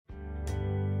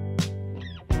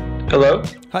Hello?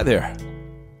 Hi there.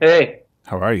 Hey.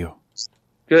 How are you?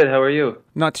 Good, how are you?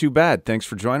 Not too bad. Thanks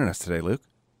for joining us today, Luke.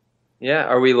 Yeah,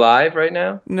 are we live right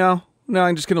now? No,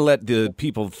 I'm just going to let the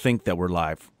people think that we're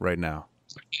live right now.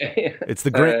 Okay. It's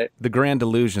All right. the grand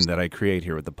illusion that I create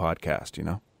here with the podcast, you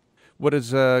know? What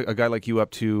is a guy like you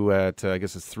up to at, I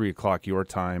guess it's 3 o'clock your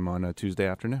time on a Tuesday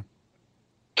afternoon?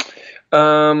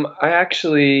 I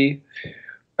actually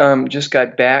just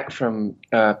got back from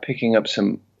picking up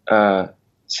some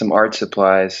art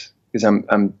supplies because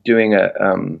I'm doing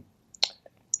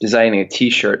designing a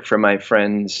T-shirt for my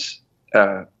friends.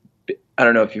 I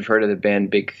don't know if you've heard of the band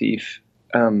Big Thief.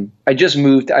 I just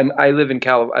moved. I live in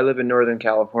I live in Northern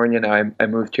California now. I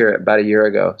moved here about a year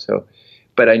ago. So,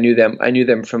 but I knew them. I knew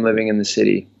them from living in the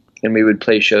city, and we would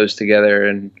play shows together.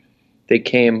 And they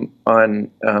came on.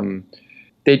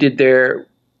 They did their.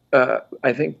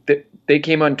 I think that they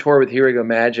came on tour with Here We Go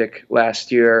Magic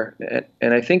last year,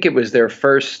 and I think it was their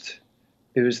first.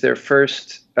 It was their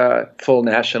first full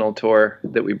national tour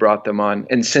that we brought them on,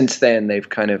 and since then they've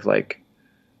kind of like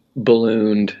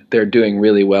ballooned. They're doing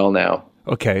really well now.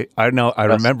 Okay, I know. I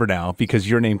remember now because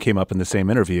your name came up in the same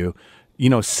interview. You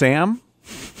know, Sam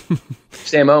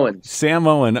Owens. Sam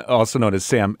Owen, also known as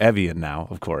Sam Evian now,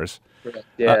 of course.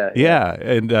 Yeah.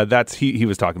 And that's he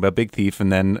was talking about Big Thief,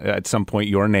 and then at some point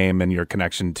your name and your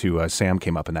connection to Sam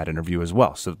came up in that interview as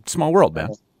well. So small world, man.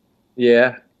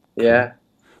 Yeah.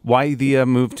 Why the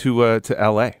move to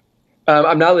L.A.?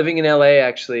 I'm not living in LA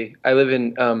actually. I live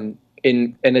in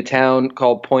a town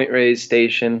called Point Reyes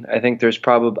Station. I think there's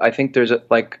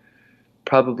like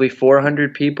probably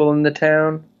 400 people in the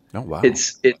town. Oh wow!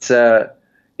 It's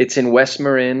in West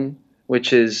Marin,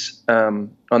 which is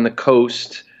on the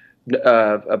coast,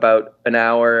 about an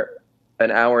hour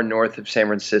north of San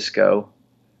Francisco.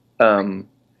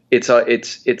 It's a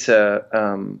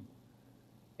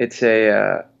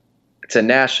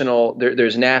national.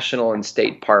 There's national and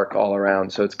state park all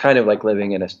around, so it's kind of like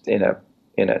living in a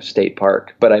state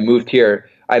park. But I moved here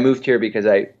because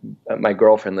my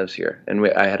girlfriend lives here, and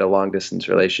I had a long distance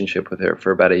relationship with her for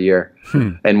about a year.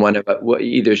 And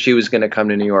either she was going to come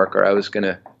to New York or I was going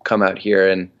to come out here,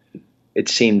 and it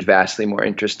seemed vastly more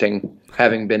interesting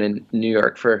having been in New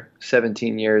York for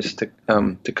 17 years to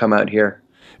come out here.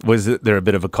 Was there a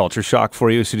bit of a culture shock for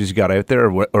you as soon as you got out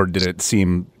there, or did it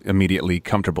seem immediately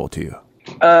comfortable to you?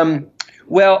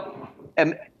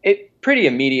 It pretty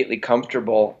immediately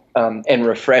comfortable and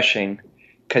refreshing,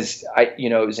 because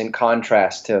it was in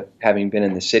contrast to having been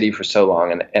in the city for so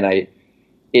long, and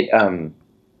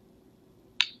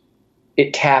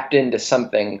it tapped into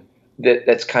something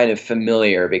that's kind of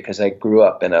familiar because I grew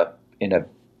up in a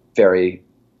very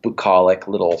bucolic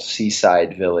little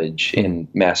seaside village in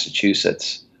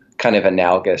Massachusetts, kind of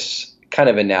analogous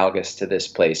to this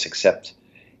place, except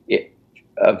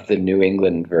of the New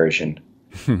England version.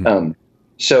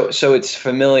 So it's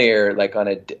familiar, like on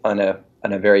a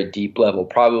very deep level,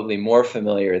 probably more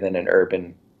familiar than an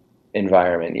urban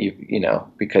environment,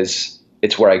 because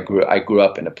it's where I grew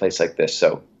up in a place like this.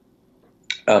 So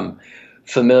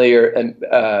familiar and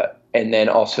then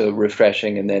also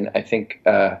refreshing. And then I think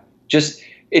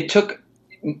it took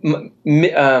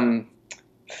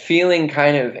feeling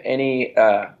kind of any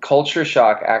culture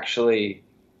shock actually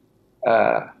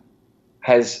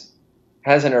hasn't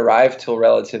arrived till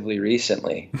relatively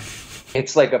recently.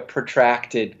 It's like a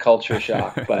protracted culture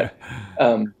shock, but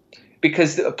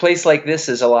because a place like this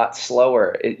is a lot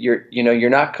slower, you're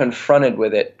not confronted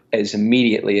with it as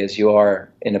immediately as you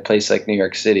are in a place like New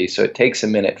York City. So it takes a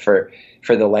minute for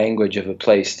the language of a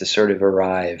place to sort of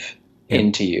arrive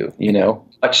into you.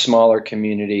 Much smaller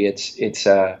community. It's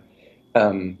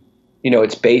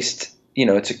based.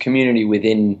 It's a community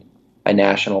within a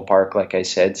national park, like I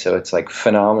said. So it's like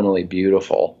phenomenally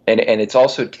beautiful, and it's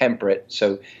also temperate.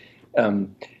 So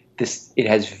it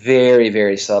has very,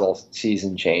 very subtle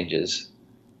season changes,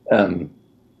 I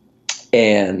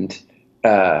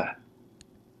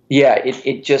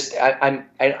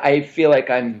feel like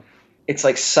it's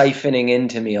like siphoning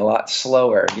into me a lot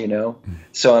slower,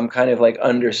 So I'm kind of like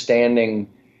understanding,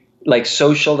 like,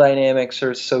 social dynamics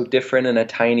are so different in a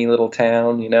tiny little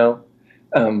town,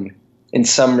 in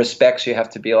some respects you have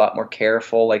to be a lot more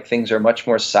careful. Like, things are much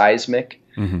more seismic.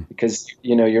 Because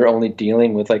you're only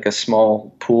dealing with like a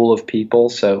small pool of people,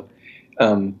 so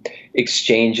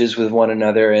exchanges with one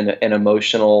another and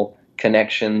emotional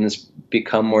connections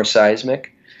become more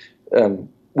seismic.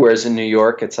 Whereas in New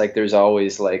York, it's like there's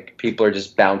always like people are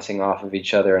just bouncing off of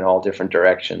each other in all different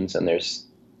directions, and there's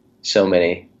so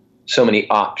many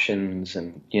options,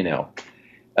 and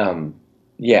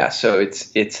so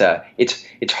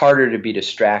it's harder to be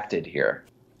distracted here,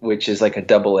 which is like a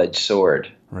double-edged sword.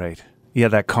 Right. Yeah,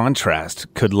 that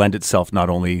contrast could lend itself not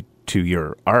only to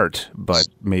your art, but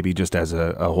maybe just as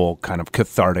a whole kind of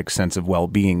cathartic sense of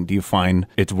well-being. Do you find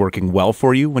it's working well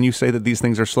for you when you say that these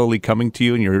things are slowly coming to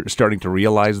you and you're starting to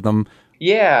realize them?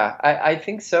 Yeah, I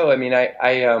think so. I mean,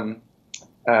 I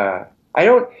don't, I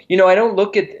don't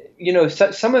look at,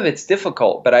 some of it's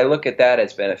difficult, but I look at that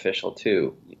as beneficial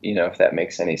too, if that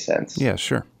makes any sense. Yeah,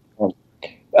 sure.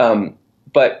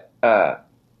 But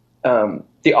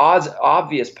the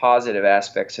obvious positive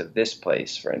aspects of this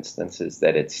place, for instance, is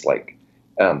that it's like,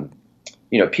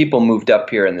 people moved up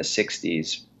here in the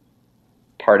 60s,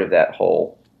 part of that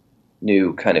whole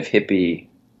new kind of hippie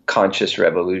conscious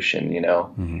revolution,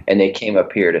 Mm-hmm. and they came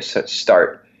up here to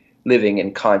start living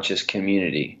in conscious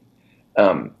community.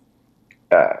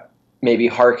 Maybe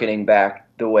hearkening back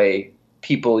the way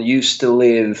people used to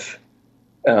live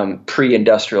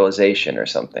pre-industrialization or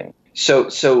something.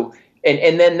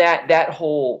 And then that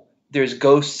whole, there's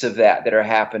ghosts of that are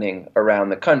happening around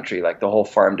the country, like the whole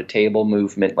farm to table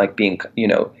movement, like being,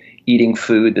 eating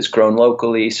food that's grown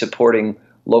locally, supporting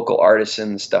local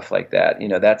artisans, stuff like that.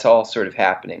 That's all sort of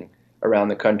happening around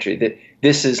the country. That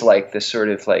this is like the sort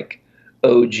of like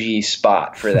OG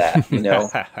spot for that,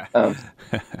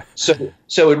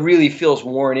 So it really feels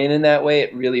worn in that way.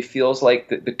 It really feels like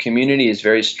the community is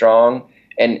very strong,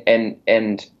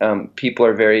 and people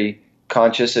are very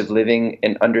conscious of living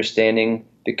and understanding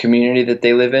the community that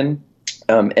they live in.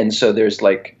 And so there's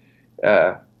like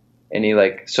any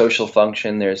like social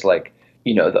function. There's like,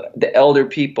 the elder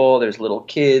people, there's little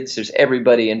kids, there's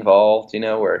everybody involved,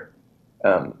 where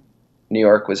New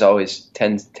York was always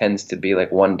tends to be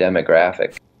like one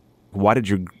demographic. Why did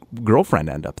your girlfriend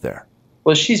end up there?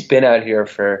 Well, she's been out here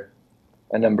for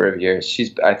a number of years.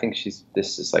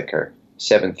 This is like her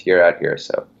 7th year out here.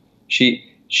 So she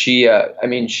kind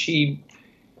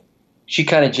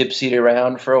of gypsied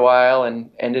around for a while and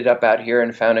ended up out here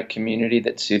and found a community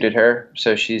that suited her.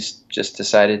 So she's just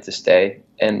decided to stay,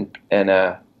 and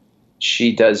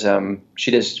she does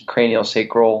cranial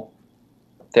sacral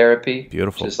therapy.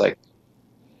 Beautiful. Which is like,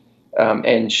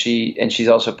 and she's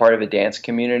also part of a dance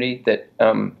community that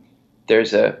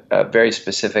there's a very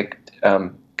specific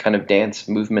kind of dance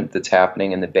movement that's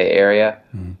happening in the Bay Area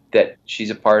that she's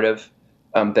a part of.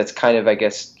 That's kind of, I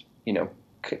guess, I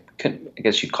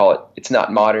guess you'd call it, it's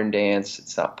not modern dance,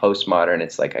 it's not postmodern,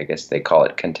 it's like, I guess they call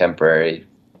it contemporary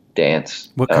dance.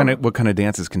 What kind of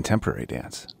dance is contemporary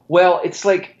dance? Well, it's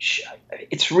like,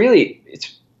 it's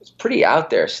pretty out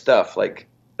there stuff. Like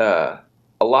a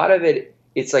lot of it,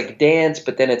 it's like dance,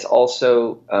 but then it's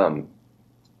also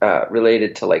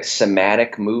related to like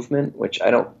somatic movement, which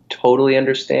I don't totally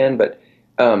understand, but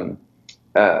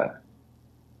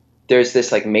there's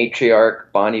this like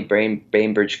matriarch, Bonnie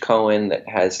Bainbridge Cohen, that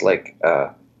has like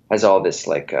has all this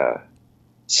like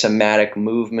somatic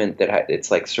movement that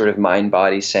it's like sort of mind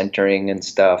body centering and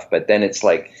stuff. But then it's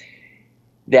like,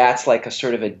 that's like a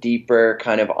sort of a deeper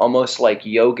kind of almost like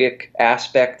yogic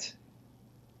aspect.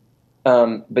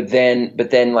 But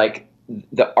then like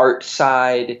the art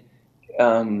side,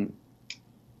 the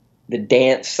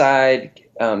dance side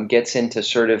gets into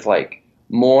sort of like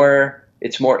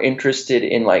it's more interested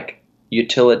in like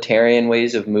utilitarian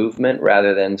ways of movement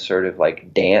rather than sort of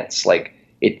like dance. Like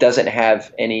it doesn't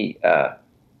have any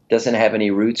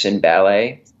roots in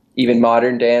ballet. Even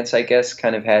modern dance, I guess,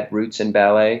 kind of had roots in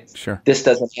ballet. Sure. This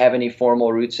doesn't have any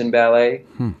formal roots in ballet.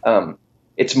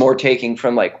 It's more taking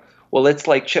from like, well, let's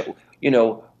like,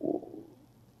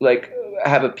 like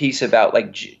have a piece about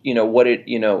like,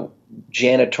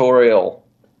 janitorial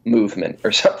movement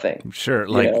or something. Sure,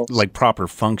 like proper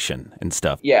function and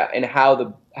stuff. Yeah, and how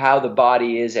the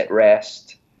body is at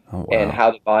rest, and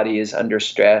how the body is under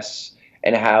stress,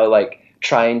 and how like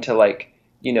trying to like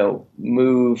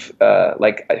move.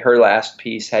 Like her last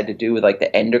piece had to do with like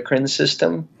the endocrine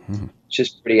system, which is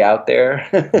pretty out there.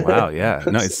 Wow, yeah.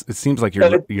 No, it seems like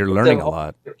you're learning a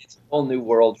lot. It's a whole new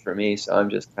world for me, so I'm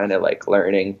just kind of like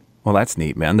learning. Well, that's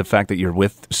neat, man. The fact that you're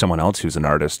with someone else who's an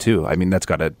artist too. I mean, that's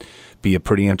got to be a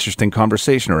pretty interesting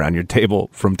conversation around your table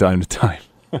from time to time.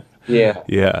 Yeah.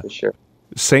 Yeah. For sure.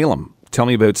 Salem. Tell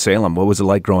me about Salem. What was it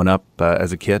like growing up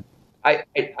as a kid?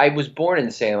 I was born in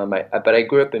Salem, but I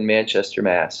grew up in Manchester,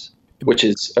 Mass, which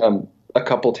is a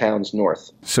couple towns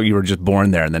north. So you were just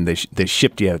born there, and then they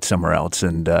shipped you out somewhere else.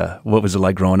 And what was it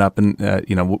like growing up? And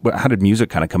how did music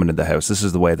kind of come into the house? This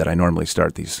is the way that I normally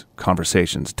start these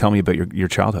conversations. Tell me about your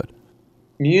childhood.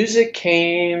 Music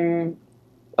came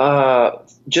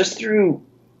just through,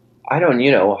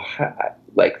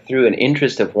 like through an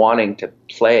interest of wanting to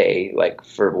play, like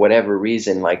for whatever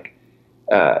reason. Like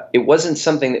it wasn't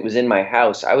something that was in my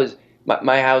house.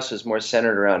 My house was more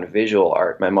centered around visual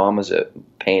art. My mom was a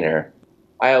painter.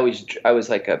 I was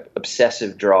like a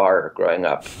obsessive drawer growing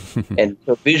up, and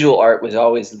so visual art was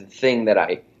always the thing that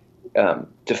I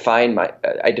defined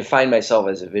myself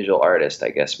as a visual artist, I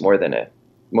guess, more than a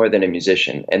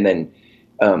musician. And then,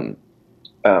 um,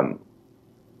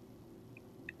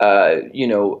 I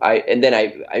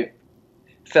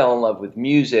fell in love with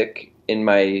music in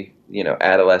my,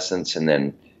 adolescence, and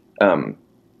then,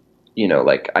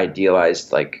 like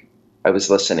idealized, like I was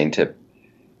listening to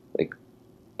like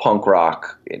punk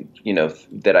rock, and,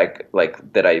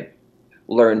 that I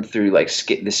learned through like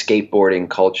the skateboarding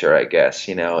culture, I guess,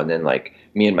 and then like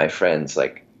me and my friends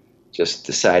like just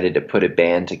decided to put a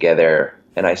band together,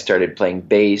 and I started playing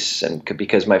bass, and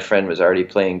because my friend was already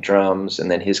playing drums, and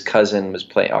then his cousin was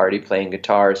already playing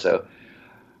guitar, so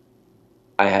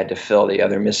I had to fill the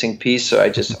other missing piece. So I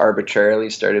just arbitrarily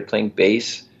started playing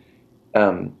bass.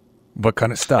 What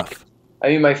kind of stuff? I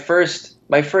mean,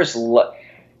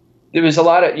 there was a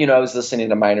lot of, I was listening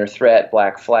to Minor Threat,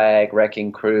 Black Flag,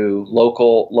 Wrecking Crew,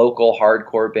 local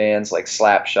hardcore bands like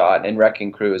Slapshot, and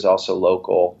Wrecking Crew is also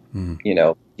local,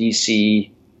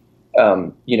 DC,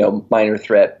 Minor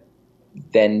Threat,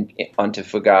 then onto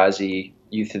Fugazi,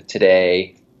 Youth of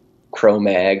Today,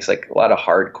 Cro-Mags, like a lot of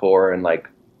hardcore and like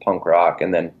punk rock.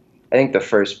 And then I think the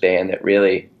first band that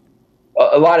really,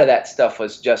 a lot of that stuff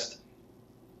was just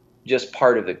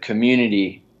part of the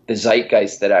community, the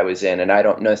zeitgeist that I was in, and I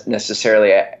don't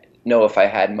necessarily know if I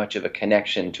had much of a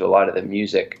connection to a lot of the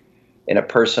music in a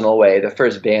personal way. The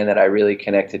first band that I really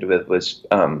connected with was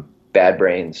Bad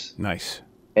Brains. Nice.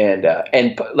 And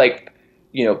like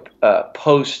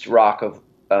post rock of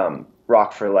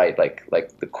Rock for Light, like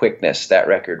the Quickness, that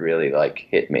record really like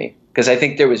hit me, because I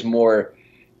think there was more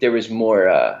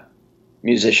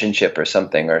musicianship or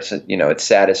something, or it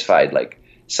satisfied like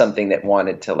something that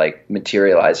wanted to like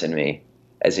materialize in me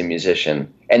as a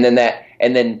musician. And then that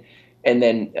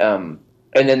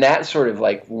sort of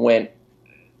like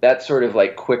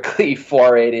quickly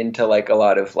forayed into like a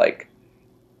lot of like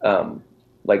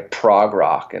prog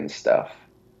rock and stuff.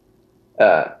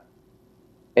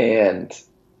 And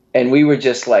we were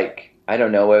just like, I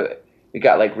don't know, we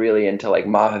got like really into like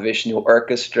Mahavishnu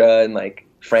Orchestra and like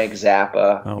Frank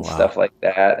Zappa and stuff like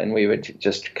that. And we would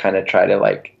just kind of try to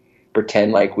like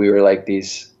pretend like we were like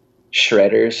these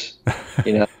shredders,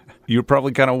 You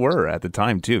probably kind of were at the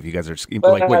time too, if you guys are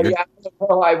like what you're... Yeah,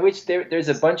 well, I wish there's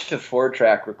a bunch of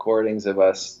 4-track recordings of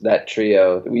us, that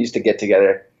trio. We used to get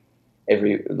together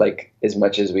as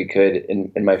much as we could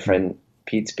in my friend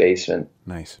Pete's basement.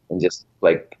 Nice. And just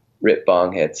like rip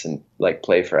bong hits and like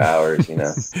play for hours,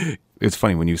 It's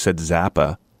funny when you said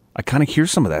Zappa, I kind of hear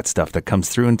some of that stuff that comes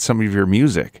through in some of your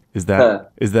music. Is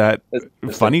that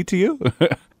funny to you?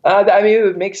 I mean, it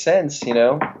would make sense,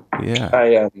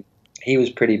 Yeah. He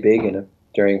was pretty big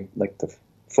during like the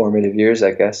formative years,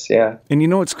 I guess. Yeah. And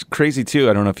it's crazy too.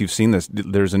 I don't know if you've seen this.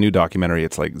 There's a new documentary.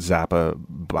 It's like Zappa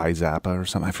by Zappa or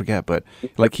something. I forget, but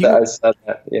like I saw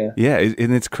that, yeah. Yeah,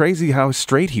 and it's crazy how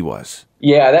straight he was.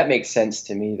 Yeah, that makes sense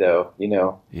to me, though.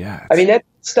 Yeah. I mean, that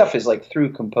stuff is like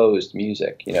through composed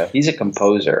music. He's a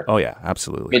composer. Oh yeah,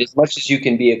 absolutely. I mean, as much as you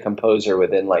can be a composer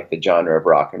within like the genre of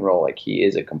rock and roll, like he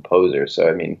is a composer. So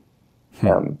I mean,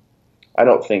 I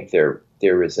don't think there's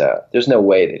no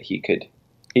way that he could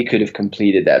have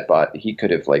completed that, but he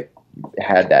could have like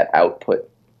had that output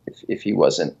if he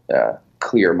wasn't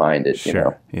clear-minded.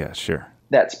 Sure. Yeah, sure.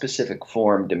 That specific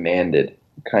form demanded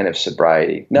kind of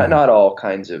sobriety. Not all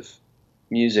kinds of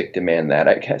music demand that,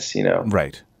 I guess.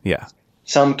 Right. Yeah.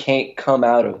 Some can't come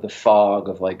out of the fog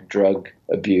of like drug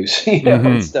abuse,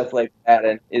 and stuff like that.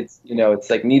 And it's, it's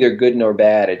like neither good nor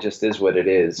bad. It just is what it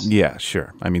is. Yeah,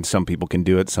 sure. I mean, some people can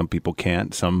do it. Some people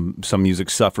can't. Some music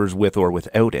suffers with or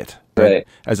without it. But right.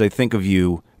 As I think of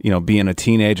you, being a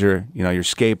teenager, you're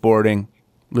skateboarding,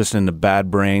 listening to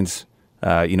Bad Brains,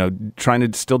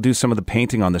 trying to still do some of the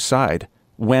painting on the side.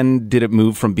 When did it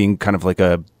move from being kind of like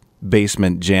a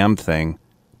basement jam thing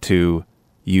to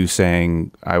you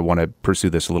saying, I want to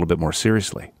pursue this a little bit more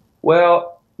seriously?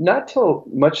 Well, not till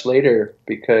much later,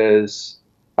 because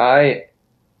I,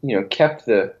 kept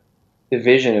the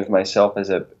vision of myself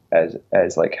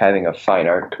as like having a fine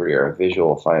art career, a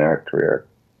visual fine art career.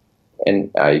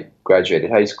 And I graduated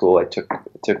high school. I took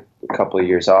a couple of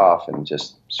years off and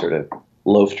just sort of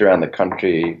loafed around the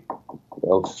country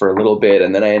for a little bit,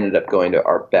 and then I ended up going to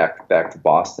back to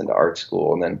Boston to art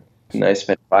school, and I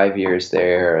spent 5 years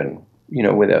there, and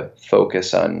with a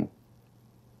focus on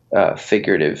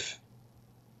figurative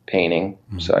painting.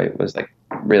 So I was like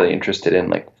really interested in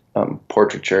like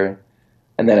portraiture,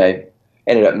 and then I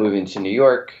ended up moving to New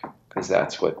York, because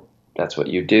that's what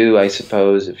you do, I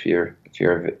suppose, if you're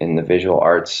in the visual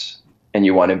arts and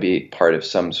you want to be part of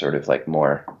some sort of like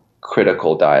more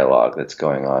critical dialogue that's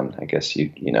going on. I guess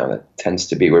that tends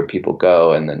to be where people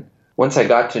go. And then once I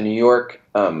got to New York,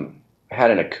 I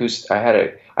had an acoustic.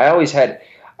 I always had.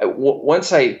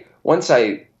 Once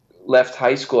I left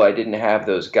high school, I didn't have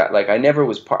those guys. Like I never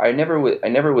was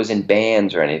in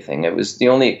bands or anything. It was the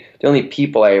only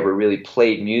people I ever really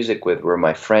played music with were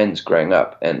my friends growing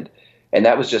up, and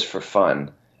that was just for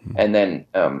fun. And then,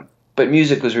 but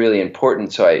music was really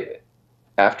important. So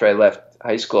after I left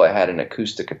high school, I had an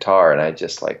acoustic guitar, and I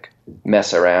just like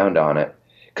mess around on it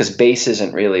because bass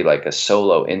isn't really like a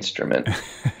solo instrument.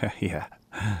 Yeah.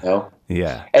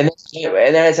 Yeah. And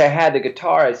then as I had the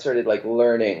guitar, I started like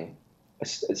learning. I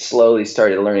slowly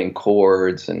started learning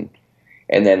chords, and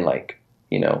then like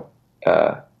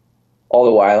all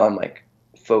the while I'm like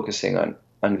focusing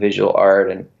on visual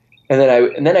art, and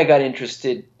then I got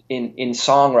interested in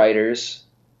songwriters.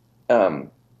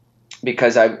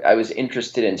 Because I was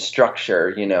interested in structure,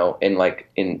 and like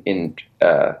in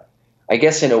I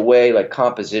guess in a way like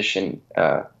composition,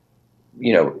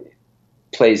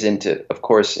 plays into, of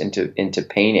course, into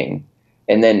painting,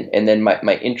 and then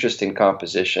my interest in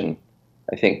composition,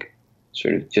 I think,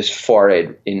 sort of just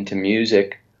forayed into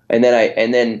music, and then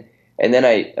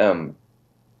I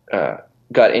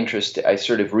got interested. I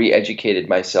sort of re-educated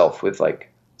myself with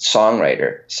like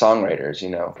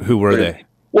songwriters. Who were they?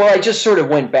 Well, I just sort of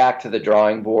went back to the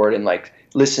drawing board and like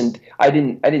listened. I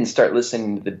didn't start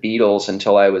listening to the Beatles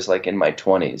until I was like in my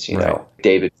 20s, Right.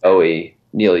 David Bowie,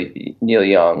 Neil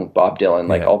Young, Bob Dylan,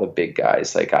 like all the big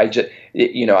guys. Like I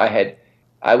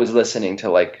was listening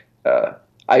to like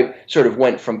I sort of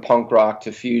went from punk rock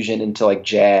to fusion into like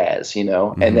jazz,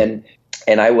 and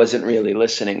I wasn't really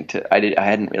listening to I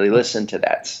hadn't really listened to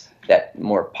that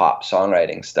more pop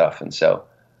songwriting stuff, and so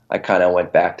I kind of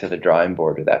went back to the drawing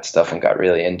board with that stuff and got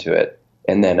really into it.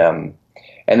 And then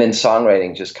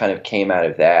songwriting just kind of came out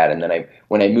of that. And then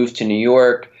when I moved to New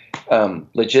York,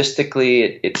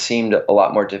 logistically, it seemed a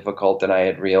lot more difficult than I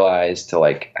had realized to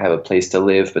like have a place to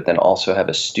live, but then also have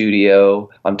a studio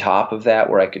on top of that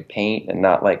where I could paint, and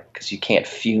not like, because you can't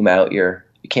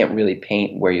you can't really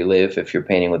paint where you live if you're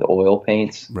painting with oil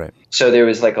paints. Right. So there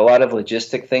was like a lot of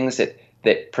logistic things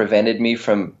that prevented me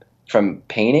from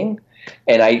painting.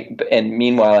 And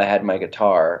meanwhile I had my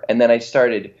guitar, and then I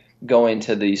started going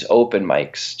to these open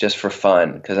mics just for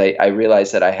fun, because I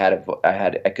realized that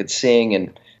I could sing,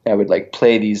 and I would like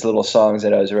play these little songs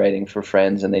that I was writing for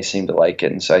friends, and they seemed to like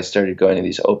it. And so I started going to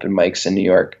these open mics in New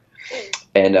York,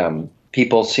 and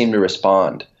people seemed to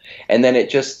respond. And then it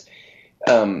just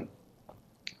and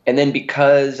then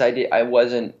because I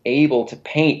wasn't able to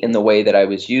paint in the way that I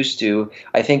was used to,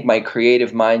 I think my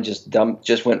creative mind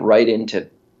just went right into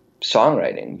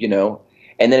songwriting,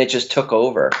 and then it just took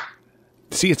over.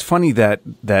 See, it's funny that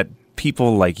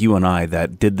people like you and I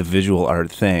that did the visual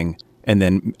art thing, and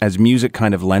then as music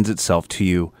kind of lends itself to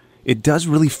you, it does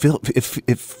really it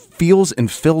feels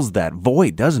and fills that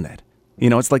void, doesn't it?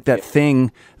 It's like that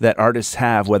thing that artists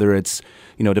have, whether it's,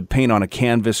 to paint on a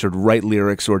canvas or to write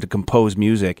lyrics or to compose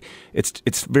music.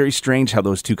 It's very strange how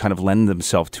those two kind of lend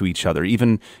themselves to each other.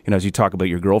 Even, as you talk about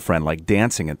your girlfriend, like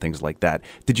dancing and things like that.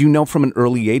 Did you know from an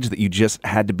early age that you just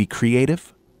had to be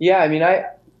creative? Yeah, I mean, I'm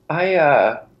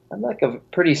like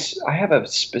I have a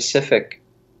specific,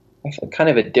 kind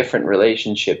of a different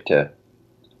relationship to,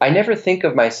 I never think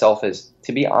of myself as,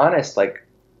 to be honest, like,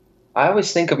 I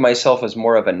always think of myself as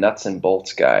more of a nuts and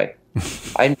bolts guy.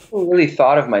 I never really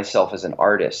thought of myself as an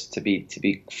artist, to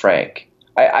be frank.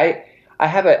 I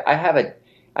have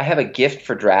a gift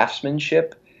for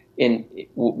draftsmanship in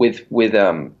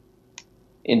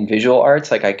visual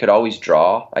arts. Like I could always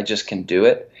draw. I just can do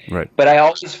it. Right. But I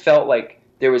always felt like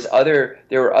there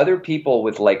were other people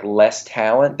with like less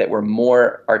talent that were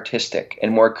more artistic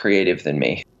and more creative than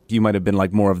me. You might have been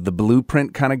like more of the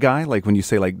blueprint kind of guy. Like when you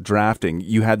say like drafting,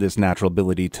 you had this natural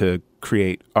ability to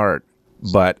create art,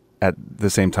 but at the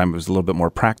same time, it was a little bit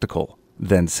more practical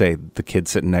than, say, the kid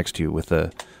sitting next to you with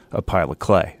a pile of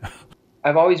clay.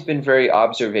 I've always been very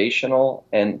observational,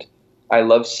 and I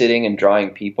love sitting and drawing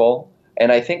people.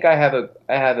 And I think I have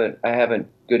a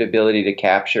good ability to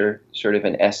capture sort of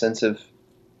an essence of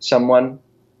someone.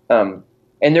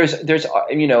 And there's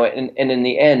and in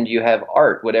the end you have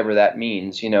art, whatever that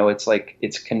means. It's like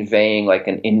it's conveying like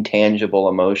an intangible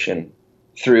emotion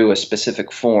through a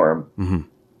specific form. Mm-hmm.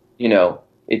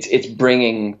 It's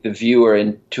bringing the viewer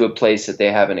into a place that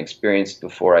they haven't experienced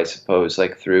before, I suppose,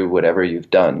 like through whatever you've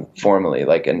done formally.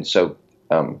 Like, and so,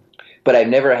 but I've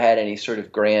never had any sort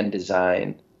of grand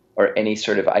design or any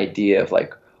sort of idea of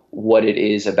like what it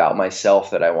is about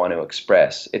myself that I want to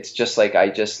express. It's just like I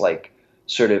just like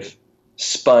sort of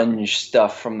sponge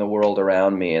stuff from the world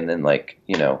around me, and then like,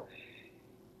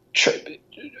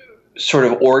 sort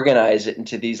of organize it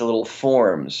into these little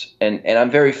forms. And I'm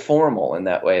very formal in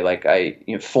that way. Like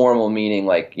formal meaning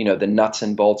like, the nuts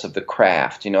and bolts of the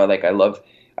craft, like I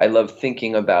love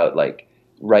thinking about like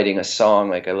writing a song.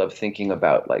 Like I love thinking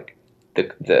about like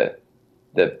the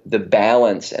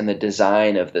balance and the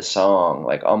design of the song,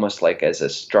 like almost like as a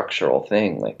structural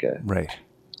thing, like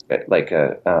like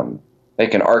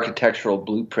an architectural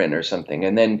blueprint or something.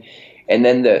 And then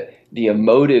the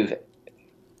emotive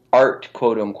art,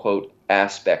 quote unquote,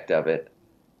 aspect of it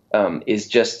is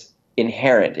just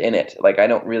inherent in it. Like I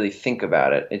don't really think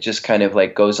about it. It just kind of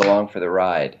like goes along for the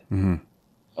ride. Mm-hmm.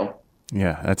 Oh.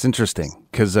 Yeah, that's interesting,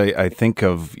 because I think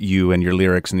of you and your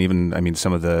lyrics, and even, I mean,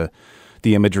 some of the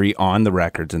imagery on the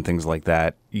records and things like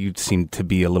that. You seem to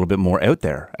be a little bit more out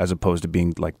there as opposed to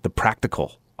being like the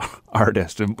practical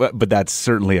artist. But that's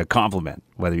certainly a compliment,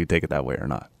 whether you take it that way or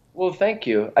not. Well, thank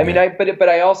you. I mean, but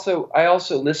I also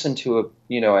listen to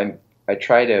I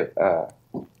try to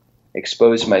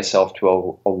expose myself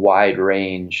to a wide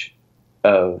range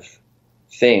of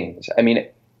things. I mean,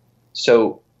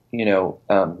 so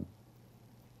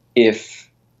if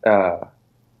I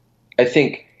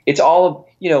think it's all,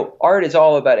 art is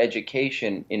all about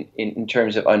education in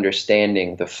terms of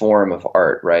understanding the form of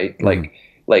art, right? Mm-hmm.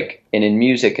 And in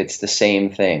music, it's the same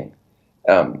thing.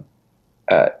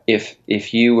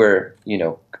 If you were,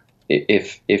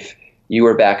 if you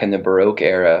were back in the Baroque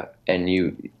era and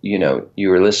you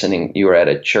were listening, you were at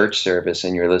a church service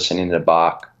and you're listening to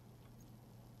Bach,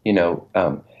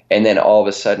 and then all of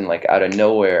a sudden, like out of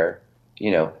nowhere,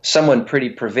 someone pretty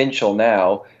provincial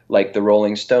now, like the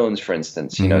Rolling Stones, for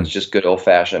instance, mm-hmm. It's just good old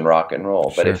fashioned rock and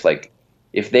roll. Sure. But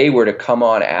if they were to come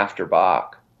on after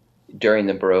Bach during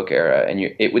the Baroque era, and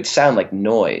it would sound like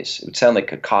noise. It would sound like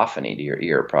cacophony to your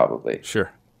ear, probably. Sure.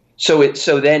 So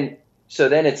then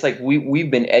it's like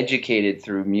we've been educated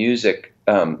through music,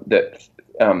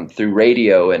 through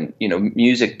radio, and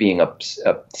music being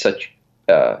such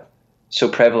so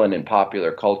prevalent in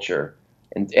popular culture,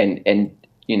 and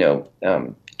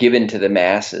given to the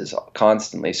masses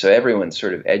constantly. So everyone's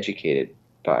sort of educated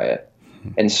by it,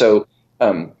 and so.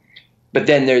 But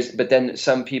then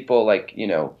some people like,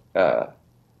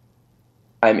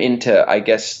 I'm into, I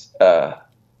guess,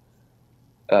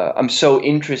 I'm so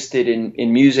interested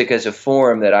in music as a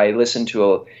form that I listen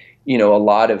to a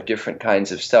lot of different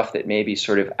kinds of stuff that may be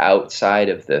sort of outside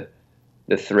of the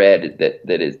thread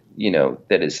that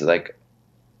is like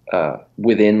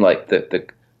within like the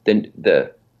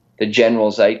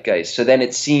general zeitgeist. So then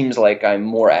it seems like I'm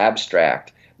more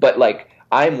abstract, but like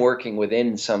I'm working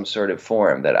within some sort of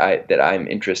form that I'm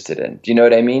interested in. Do you know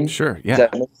what I mean? Sure. Yeah. Does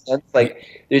that make sense?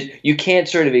 Like you can't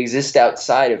sort of exist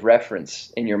outside of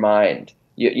reference in your mind,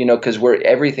 because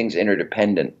everything's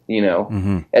interdependent.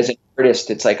 Mm-hmm. As an artist,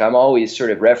 it's like I'm always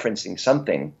sort of referencing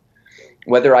something,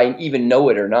 whether I even know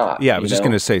it or not. Yeah, I was just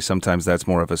going to say sometimes that's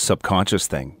more of a subconscious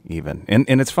thing even.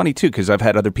 And it's funny too, because I've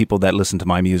had other people that listen to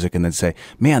my music and then say,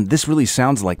 man, this really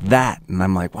sounds like that. And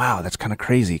I'm like, wow, that's kind of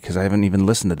crazy because I haven't even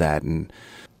listened to that. And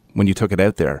when you took it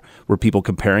out there, were people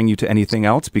comparing you to anything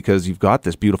else? Because you've got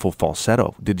this beautiful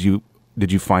falsetto. Did you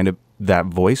find that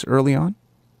voice early on?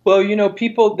 Well,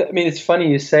 people, I mean, it's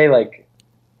funny you say like,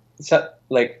 it's not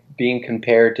like being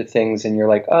compared to things and you're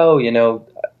like, oh,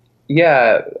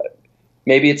 yeah,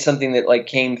 maybe it's something that like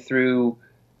came through,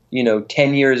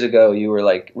 10 years ago, you were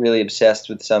like really obsessed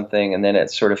with something and then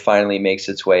it sort of finally makes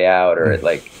its way out, or it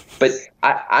like, but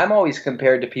I'm always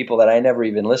compared to people that I never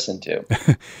even listened to.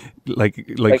 like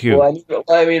you. Well,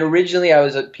 I mean, originally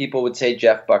people would say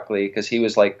Jeff Buckley because he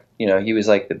was like, he was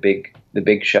like the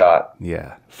big shot.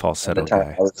 Yeah. Falsetto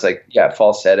guy. I was like, yeah,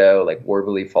 falsetto, like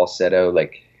warbly falsetto,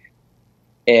 like,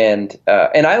 and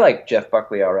I like Jeff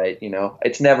Buckley. All right.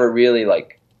 It's never really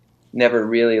like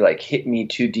hit me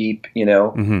too deep,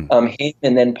 Mm-hmm. Him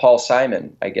and then Paul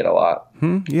Simon, I get a lot.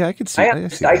 Yeah, I could see.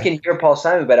 I can hear Paul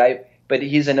Simon, but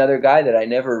he's another guy that I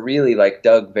never really like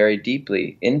dug very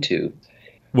deeply into.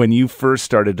 When you first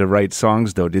started to write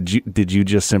songs, though, did you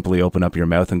just simply open up your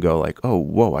mouth and go like, oh,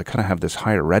 whoa, I kind of have this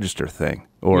higher register thing?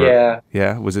 Or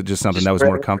yeah, was it just something that was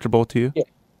more comfortable to you?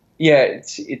 Yeah,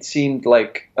 it seemed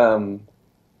like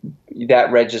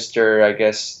that register, I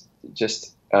guess,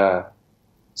 just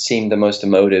seemed the most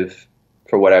emotive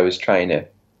for what I was trying to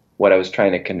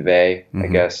convey. Mm-hmm. I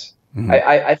guess.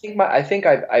 Mm-hmm. I think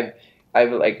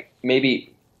I've like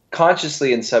maybe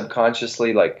consciously and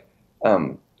subconsciously like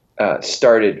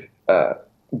started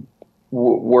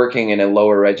working in a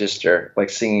lower register, like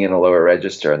singing in a lower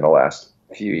register in the last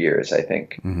few years, I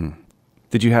think. Mm-hmm.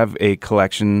 Did you have a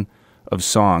collection of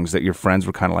songs that your friends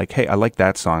were kind of like, hey, I like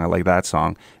that song, I like that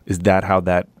song. Is that how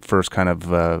that first kind of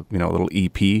little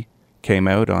EP came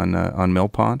out on Mill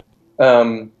Pond?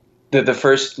 The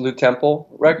first Luke Temple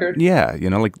record? Yeah,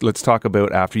 like let's talk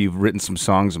about after you've written some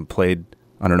songs and played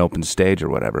on an open stage or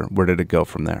whatever. Where did it go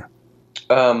from there?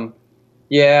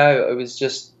 Yeah, it was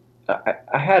just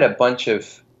I had a bunch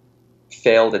of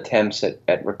failed attempts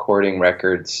at recording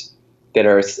records that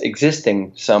are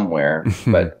existing somewhere,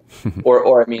 but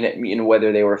or I mean,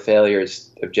 whether they were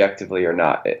failures objectively or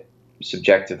not.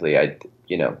 Subjectively, I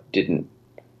didn't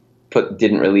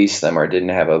release them or didn't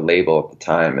have a label at the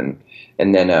time,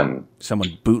 and then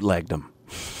someone bootlegged them.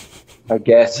 I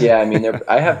guess, yeah. I mean,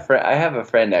 I have a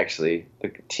friend actually,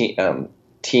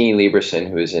 Teeny Lieberson,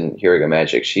 who is in Here We Go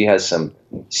Magic. She has some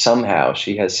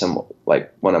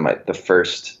like one of the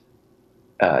first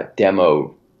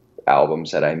demo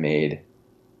albums that I made.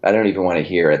 I don't even want to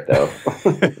hear it though.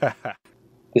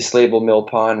 This label Mill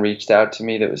Pond reached out to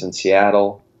me that was in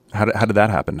Seattle. How did that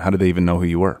happen? How did they even know who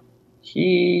you were?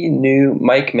 He knew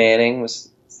Mike Manning was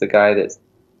the guy that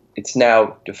it's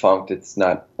now defunct. It's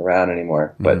not around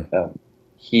anymore. But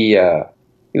he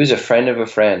was a friend of a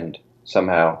friend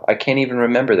somehow. I can't even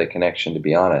remember the connection, to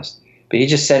be honest. But he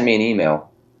just sent me an email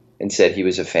and said he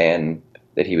was a fan,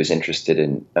 that he was interested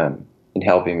in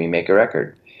helping me make a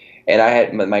record. And I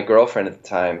had my girlfriend at the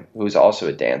time, who was also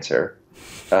a dancer.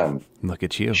 Look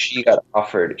at you. She got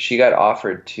offered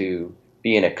to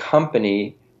be in a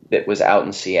company that was out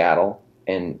in Seattle,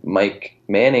 and Mike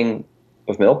Manning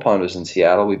of Mill Pond was in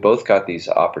Seattle. We both got these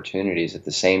opportunities at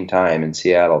the same time in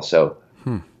Seattle. So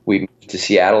we moved to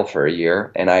Seattle for a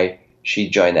year, and she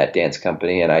joined that dance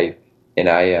company, and I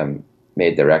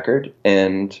made the record,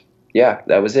 and yeah,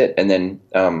 that was it. And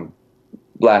then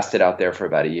lasted out there for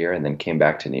about a year, and then came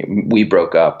back to we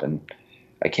broke up, and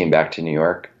I came back to New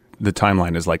York. The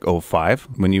timeline is like 2005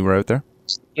 when you were out there?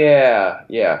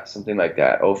 Yeah, something like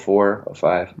that. 2004,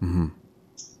 2005. Mm-hmm.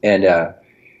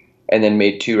 And then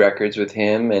made 2 records with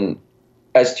him. And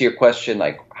as to your question,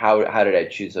 like how did I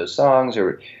choose those songs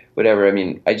or whatever? I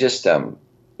mean, I just I'd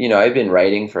been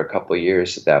writing for a couple of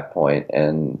years at that point,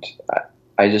 and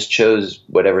I just chose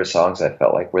whatever songs I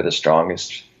felt like were the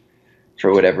strongest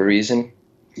for whatever reason.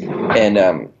 And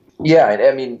I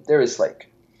mean, there was like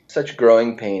such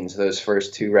growing pains those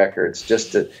first 2 records.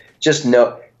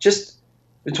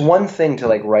 It's one thing to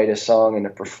like write a song and to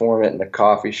perform it in a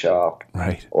coffee shop,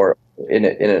 right, or in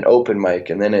an open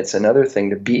mic, and then it's another thing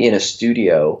to be in a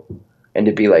studio and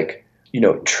to be like,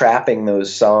 trapping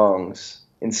those songs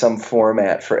in some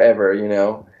format forever,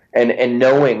 and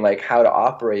knowing like how to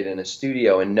operate in a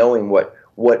studio, and knowing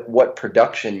what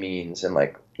production means, and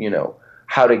like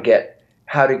how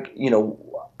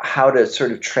to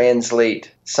sort of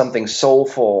translate something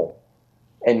soulful,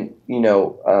 and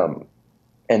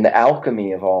and the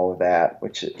alchemy of all of that,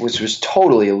 which was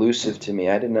totally elusive to me.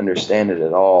 I didn't understand it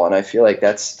at all, and I feel like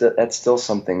that's still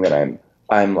something that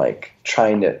I'm like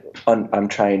trying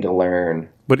to learn.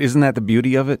 But isn't that the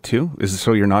beauty of it too? Is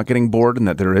so you're not getting bored, and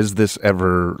that there is this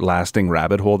everlasting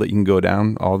rabbit hole that you can go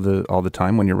down all the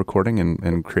time when you're recording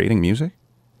and creating music?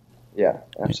 Yeah,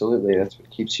 absolutely. That's what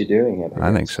keeps you doing it.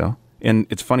 I think so. And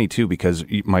it's funny too, because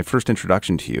my first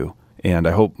introduction to you, and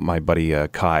I hope my buddy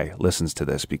Kai listens to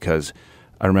this, because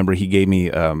I remember he gave me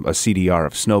a CDR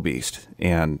of Snow Beast,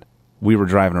 and we were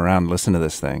driving around listening to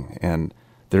this thing, and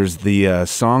there's the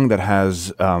song that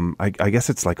has, I guess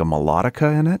it's like a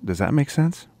melodica in it. Does that make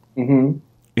sense? Mm-hmm.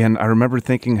 And I remember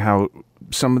thinking how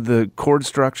some of the chord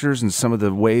structures and some of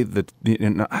the way that,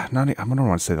 I don't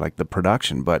want to say like the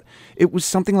production, but it was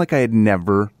something like I had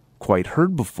never quite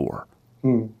heard before.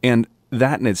 And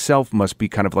that in itself must be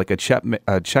kind of like a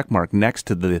check mark next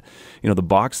to the, the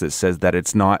box that says that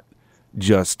it's not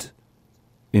just,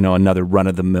 another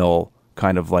run-of-the-mill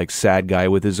kind of like sad guy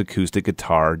with his acoustic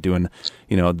guitar doing,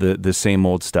 the same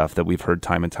old stuff that we've heard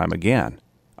time and time again.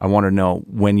 I want to know,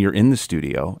 when you're in the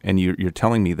studio and you're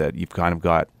telling me that you've kind of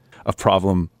got a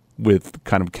problem with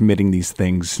kind of committing these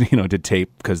things, to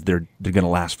tape because they're going to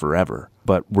last forever.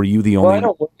 But were you the only? Well, I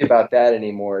don't worry about that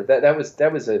anymore. That was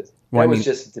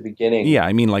just at the beginning. Yeah,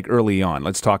 I mean, like early on.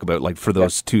 Let's talk about like for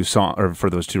those 2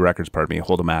 records, pardon me,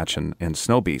 Hold a Match and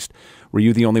Snow Beast. Were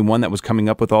you the only one that was coming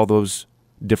up with all those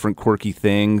different quirky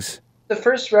things? The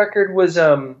first record was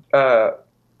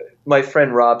my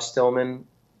friend Rob Stillman.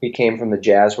 He came from the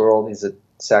jazz world. He's a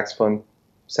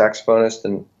saxophonist,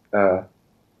 and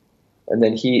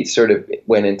then he sort of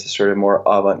went into sort of more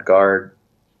avant-garde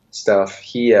stuff.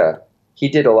 He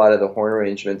did a lot of the horn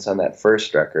arrangements on that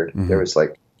first record. Mm-hmm. There was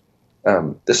like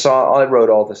the song. I wrote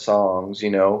all the songs.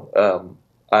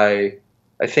 I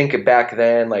think back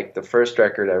then, like the first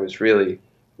record, I was really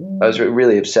I was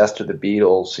really obsessed with the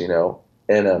Beatles,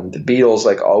 and the Beatles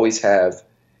like always have.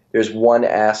 There's one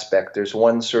aspect. There's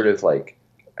one sort of like,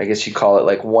 I guess you call it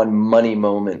like one money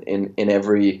moment in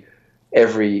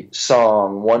every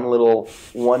song.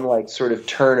 One like sort of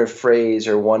turn of phrase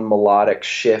or one melodic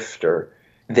shift or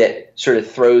that sort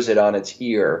of throws it on its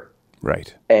ear,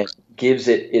 Right. and gives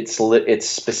it its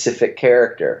specific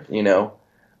character,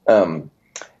 um,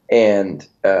 and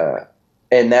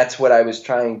that's what I was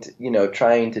trying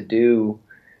to do,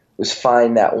 was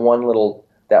find that one little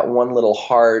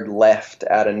hard left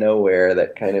out of nowhere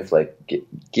that kind of like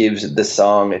gives the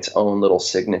song its own little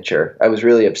signature. I was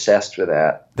really obsessed with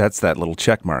that. That's that little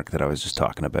check mark that I was just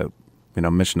talking about.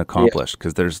 Mission accomplished,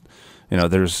 because there's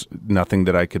nothing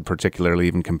that I could particularly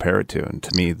even compare it to, and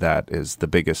to me that is the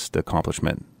biggest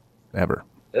accomplishment ever.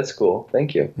 That's cool.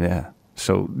 Thank you. Yeah.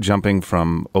 So jumping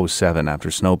from '07 after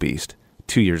Snow Beast,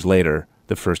 2 years later,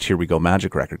 the first Here We Go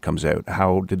Magic record comes out.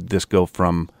 How did this go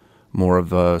from more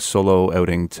of a solo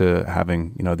outing to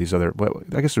having, these other, well,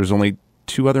 I guess there was only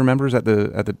 2 other members at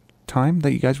the time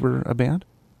that you guys were a band?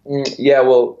 Yeah,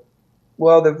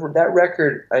 that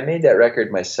record, I made that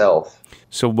record myself.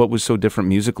 So what was so different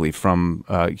musically from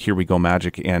Here We Go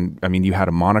Magic? And I mean, you had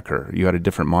a moniker. You had a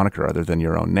different moniker other than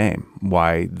your own name.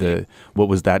 What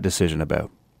was that decision about?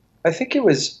 I think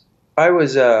I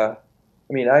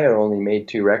only made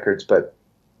 2 records, but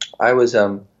I was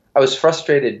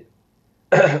frustrated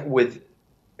with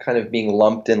kind of being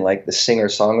lumped in like the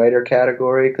singer-songwriter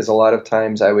category, because a lot of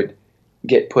times I would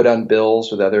get put on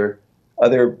bills with other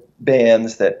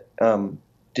bands that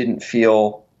didn't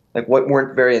feel like,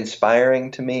 weren't very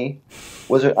inspiring to me.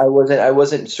 I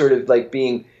wasn't sort of like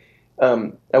being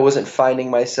I wasn't finding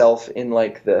myself in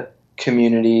like the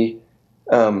community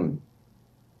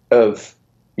of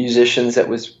musicians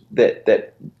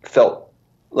that felt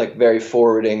like very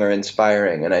forwarding or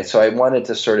inspiring, and so I wanted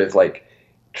to sort of like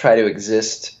try to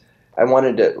exist. I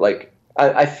wanted to like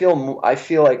I feel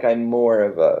like I'm more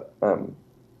of a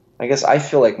I guess I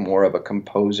feel like more of a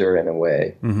composer in a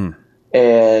way, mm-hmm.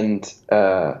 and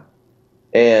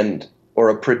or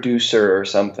a producer or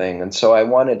something, and so I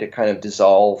wanted to kind of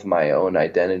dissolve my own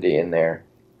identity in there.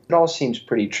 It all seems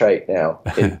pretty trite now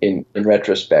in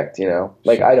retrospect,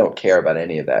 like I don't care about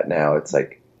any of that now. It's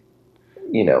like,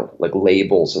 like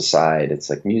labels aside, it's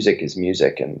like music is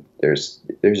music, and there's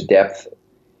depth.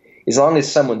 As long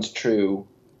as someone's true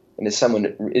and as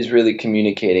someone is really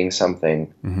communicating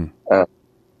something, mm-hmm.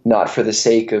 Not for the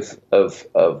sake of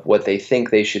what they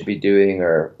think they should be doing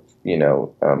or,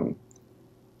 or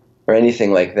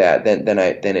anything like that,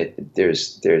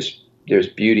 there's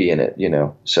beauty in it,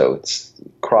 so it's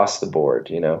across the board,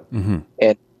 mm-hmm.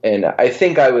 and I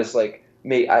think I was like,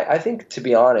 I think, to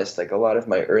be honest, like a lot of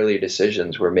my early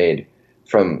decisions were made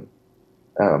from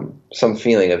some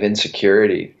feeling of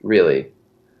insecurity, really,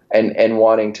 and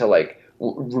wanting to like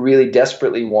really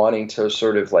desperately wanting to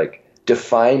sort of like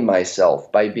define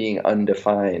myself by being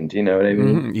undefined. You know what I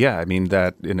mean? Mm-hmm. Yeah, I mean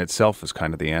that in itself is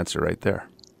kind of the answer right there.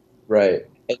 Right,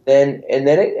 and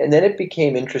then it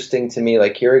became interesting to me.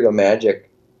 Like Here We Go Magic,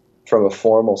 from a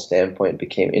formal standpoint,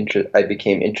 I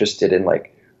became interested in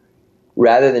like,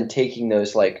 rather than taking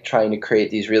those, like trying to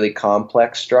create these really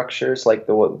complex structures, like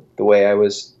the way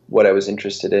what I was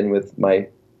interested in with my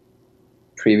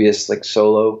previous like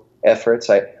solo efforts.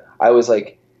 I was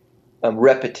like,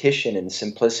 repetition and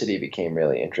simplicity became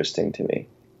really interesting to me.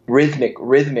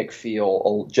 Rhythmic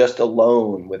feel just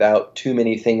alone, without too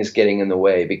many things getting in the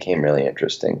way, became really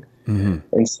interesting. Mm-hmm.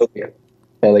 And so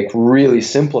I like really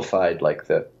simplified like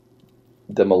the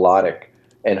melodic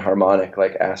and harmonic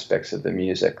like aspects of the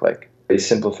music, like they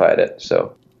simplified it.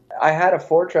 So I had a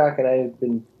 4-track and I had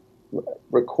been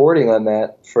recording on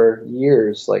that for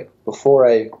years. Like before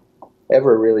I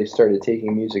ever really started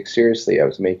taking music seriously, I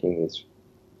was making these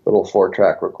little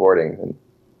 4-track recordings,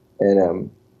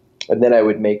 and then I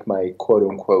would make my quote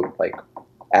unquote like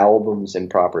albums in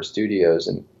proper studios,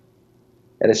 and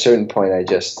at a certain point I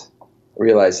just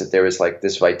realized that there was like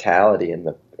this vitality in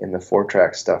the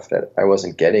 4-track stuff that I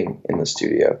wasn't getting in the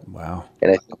studio. Wow.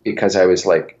 And I think because I was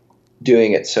like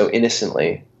doing it so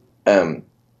innocently, and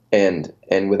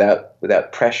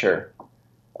without pressure,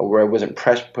 where I wasn't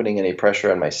putting any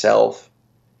pressure on myself.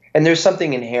 And there's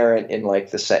something inherent in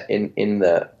like the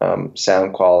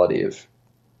sound quality of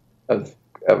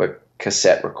a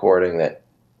cassette recording that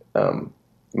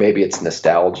maybe it's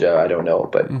nostalgia, I don't know,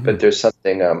 but mm-hmm. but there's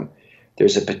something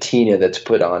there's a patina that's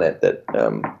put on it that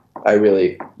I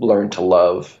really learned to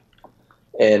love,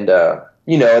 and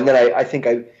and then I think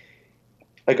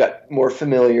I got more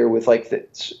familiar with like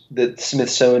the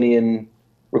Smithsonian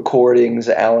recordings,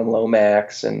 Alan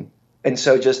Lomax, and and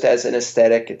so just as an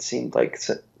aesthetic, it seemed like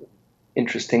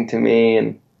interesting to me.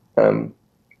 And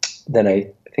then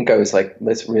I think I was like,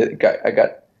 I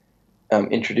got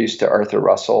introduced to Arthur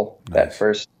Russell. Nice.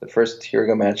 The first Here We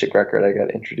Go Magic record, I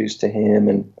got introduced to him,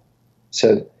 and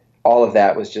so all of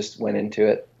that went into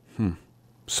it.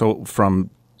 So from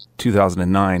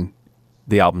 2009,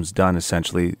 the album's done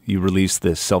essentially. You released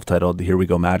this self-titled Here We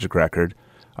Go Magic record.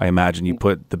 I imagine you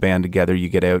put the band together, you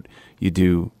get out, you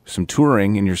do some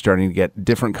touring, and you're starting to get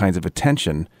different kinds of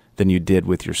attention than you did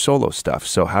with your solo stuff.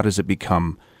 So how does it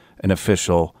become an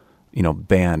official,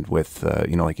 band with,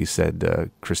 like you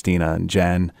said, Christina and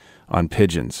Jen on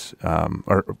Pigeons?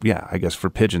 I guess for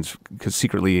Pigeons, because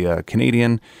Secretly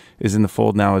Canadian is in the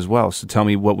fold now as well. So tell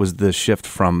me, what was the shift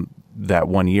from that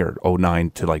 1 year,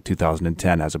 2009 to like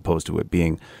 2010, as opposed to it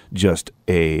being just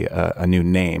a new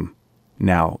name?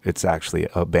 Now it's actually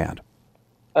a band.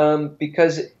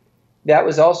 Because that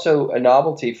was also a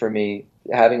novelty for me,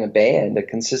 having a band, a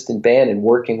consistent band, and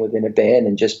working within a band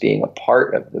and just being a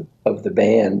part of the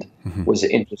band was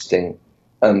interesting.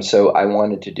 So I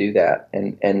wanted to do that,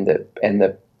 and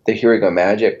the Here We Go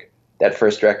Magic, that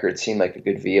first record, seemed like a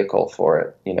good vehicle for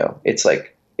it.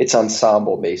 It's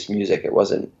ensemble based music.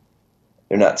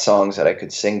 They're not songs that I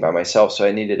could sing by myself, so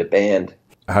I needed a band.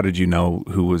 How did you know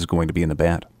who was going to be in the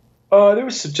band? There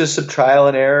was just some trial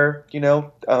and error.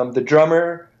 The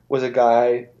drummer was a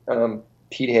guy,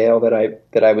 Pete Hale,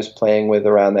 that I was playing with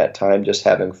around that time, just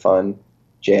having fun,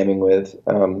 jamming with.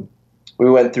 We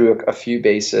went through a few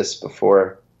bassists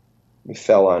before we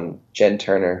fell on Jen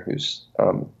Turner, who's,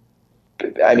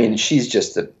 she's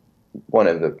just one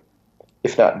of the,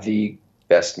 if not the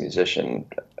best musician,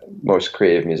 most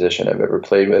creative musician I've ever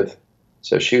played with.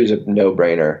 So she was a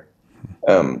no-brainer.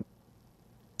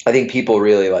 I think people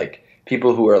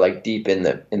who are like deep in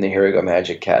the Here We Go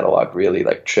Magic catalog really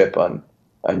like trip on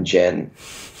Jen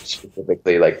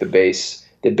specifically. Like the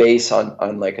bass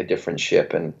on like A Different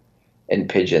Ship and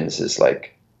Pigeons is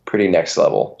like pretty next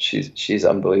level. She's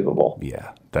unbelievable.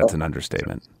 Yeah, that's an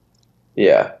understatement.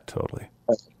 Yeah, totally.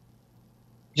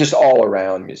 Just all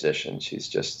around musician. She's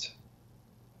just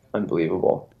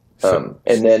unbelievable. And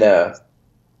then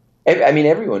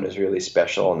everyone was really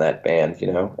special in that band,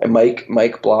 And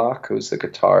Mike Block, who's the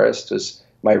guitarist, was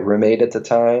my roommate at the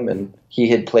time, and he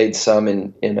had played some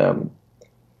in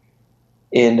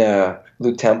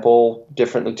Lou Temple,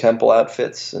 different Lou Temple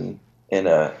outfits, and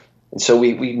so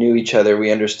we knew each other,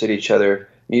 we understood each other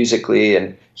musically,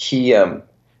 and he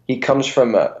comes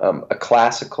from a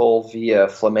classical via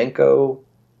flamenco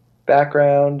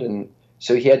background, and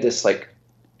so he had this like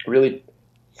really.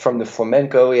 From the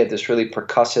flamenco, he had this really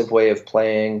percussive way of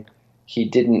playing. He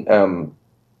didn't come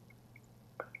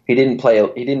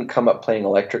up playing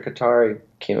electric guitar. He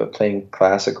came up playing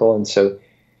classical, and so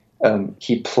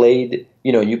he played.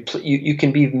 You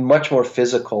can be much more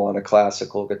physical on a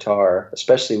classical guitar,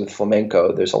 especially with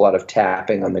flamenco. There's a lot of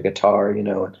tapping on the guitar.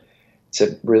 It's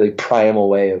a really primal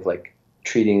way of like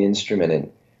treating the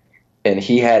instrument, and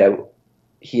he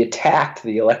attacked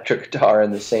the electric guitar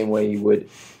in the same way he would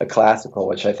a classical,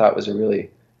 which I thought was a really,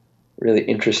 really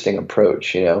interesting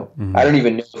approach. Mm-hmm. I don't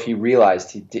even know if he realized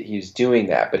he was doing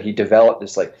that, but he developed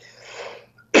this like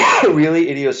really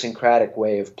idiosyncratic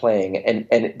way of playing, and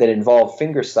that involved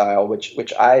fingerstyle,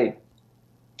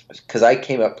 because I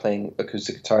came up playing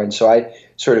acoustic guitar, and so I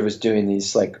sort of was doing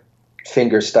these like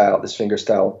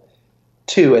fingerstyle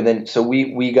too, and then so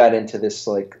we got into this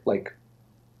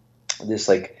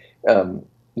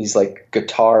these like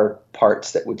guitar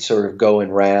parts that would sort of go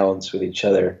in rounds with each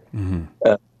other. Mm-hmm.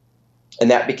 And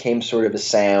that became sort of a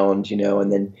sound,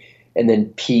 and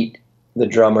then Pete, the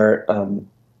drummer,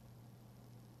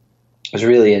 was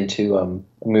really into,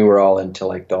 we were all into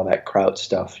like all that kraut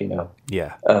stuff,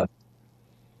 Yeah.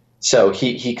 So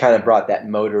he kind of brought that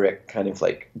motoric kind of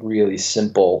like really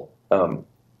simple,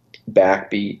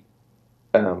 backbeat.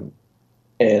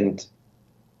 And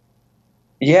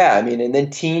yeah, and then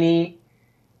Teeny,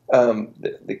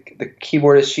 the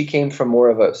keyboardist, she came from more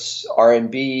of a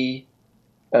R&B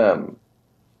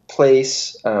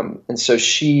place, and so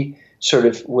she sort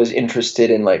of was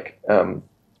interested in like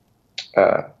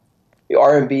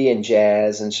R&B and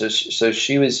jazz, and so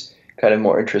she was kind of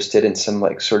more interested in some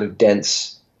like sort of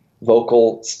dense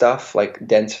vocal stuff, like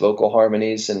dense vocal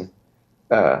harmonies, and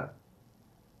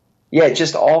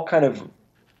just all kind of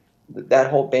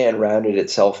that whole band rounded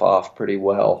itself off pretty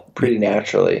well, pretty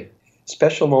naturally.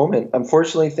 Special moment.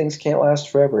 Unfortunately, things can't last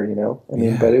forever,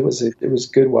 but it was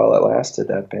good while it lasted,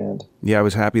 that band. Yeah, I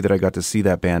was happy that I got to see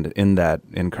that band in that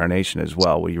incarnation as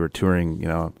well, where you were touring,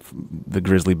 the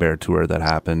Grizzly Bear tour that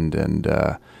happened, and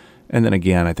then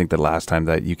again, I think the last time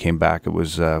that you came back, it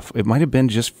was it might have been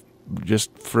just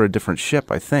just for a different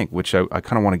ship, I think, which I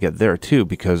kind of want to get there too,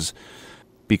 because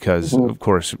of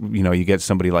course, you know, you get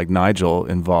somebody like Nigel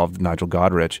involved, Nigel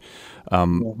Godrich,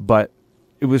 but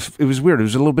it was weird. It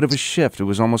was a little bit of a shift. It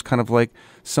was almost kind of like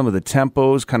some of the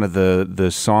tempos, kind of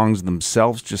the songs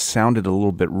themselves just sounded a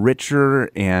little bit richer.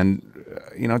 And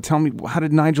you know, tell me, how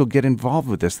did Nigel get involved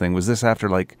with this thing? Was this after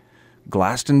like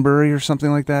Glastonbury or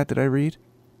something like that? Did I read?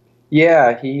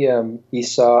 Yeah, he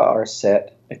saw our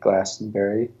set at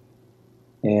Glastonbury,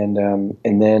 and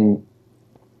then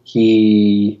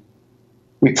we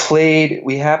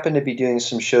happened to be doing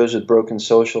some shows with Broken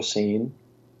Social Scene,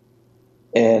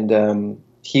 and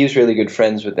he was really good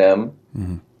friends with them.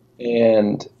 Mm-hmm.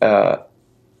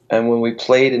 And when we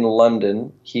played in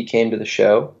London, he came to the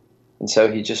show, and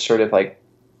so he just sort of like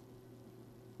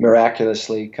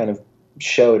miraculously kind of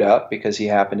showed up because he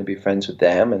happened to be friends with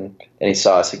them, and he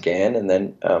saw us again, and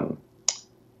then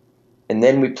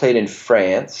we played in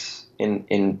France,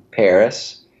 in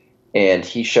Paris. And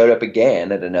he showed up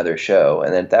again at another show.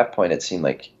 And at that point, it seemed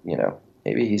like, you know,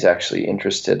 maybe he's actually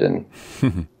interested in,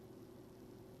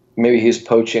 maybe he's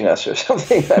poaching us or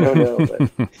something. I don't know.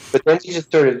 But then we just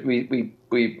sort of,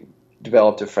 we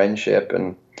developed a friendship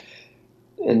and,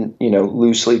 you know,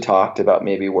 loosely talked about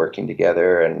maybe working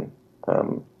together. And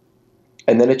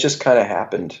then it just kind of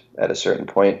happened at a certain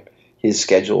point. His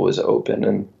schedule was open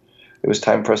and it was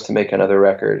time for us to make another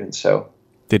record. And so.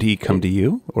 Did he come to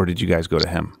you or did you guys go to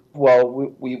him? Well,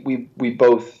 we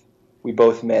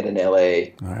both met in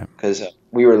L.A. because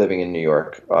we were living in New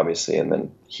York, obviously, and then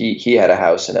he had a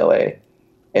house in L.A.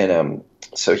 and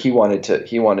so he wanted to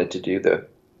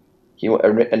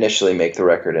initially make the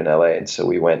record in L.A. and so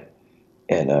we went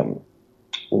and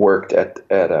worked at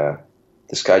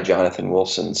this guy Jonathan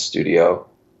Wilson's studio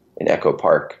in Echo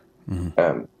Park, and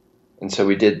so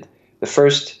we did the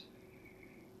first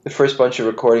bunch of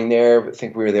recording there. I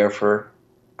think we were there for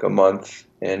a month.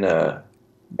 And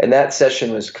that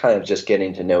session was kind of just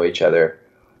getting to know each other.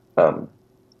 And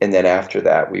then after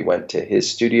that, we went to his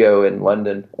studio in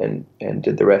London and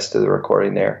did the rest of the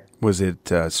recording there. Was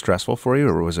it stressful for you,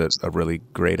 or was it a really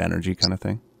great energy kind of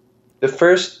thing? The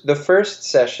first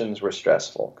sessions were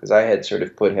stressful because I had sort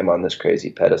of put him on this crazy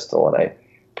pedestal, and I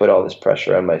put all this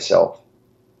pressure on myself,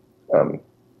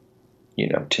 you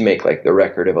know, to make like the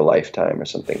record of a lifetime or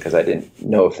something, because I didn't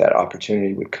know if that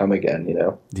opportunity would come again, you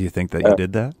know. Do you think that you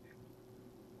did that?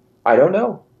 I don't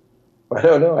know.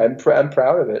 I'm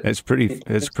proud of it. It's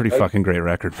pretty fucking great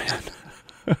record, man.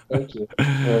 Thank you.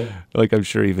 Like, I'm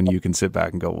sure even you can sit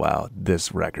back and go, wow,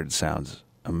 this record sounds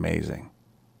amazing.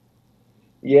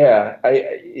 Yeah,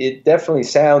 it definitely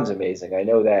sounds amazing. I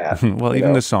know that. Well,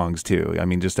 even the songs too. I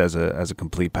mean, just as a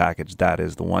complete package, that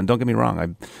is the one. Don't get me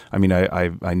wrong. I mean,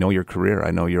 I know your career.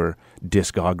 I know your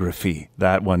discography.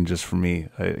 That one, just for me,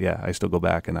 I still go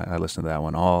back and I listen to that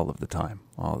one all the time.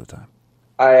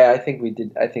 I think we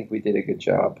did a good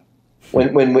job.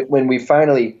 When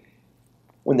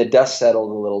the dust settled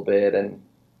a little bit and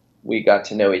we got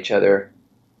to know each other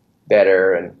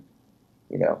better, and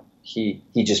you know. He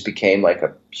just became like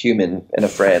a human and a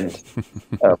friend.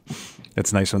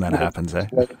 It's nice when that happens, eh?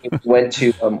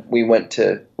 We went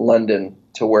to London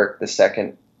to work the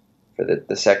second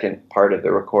part of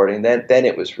the recording. Then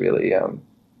it was really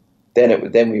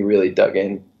then we really dug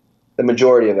in. The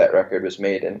majority of that record was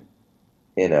made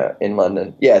in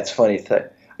London. Yeah, it's funny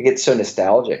that I get so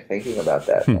nostalgic thinking about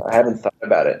that. I haven't thought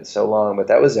about it in so long, but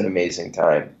that was an amazing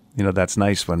time. You know, that's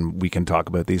nice when we can talk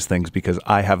about these things because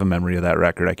I have a memory of that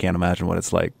record. I can't imagine what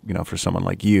it's like, you know, for someone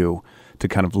like you to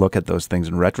kind of look at those things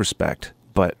in retrospect.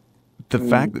 But the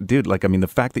fact that, dude, like, I mean, the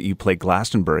fact that you play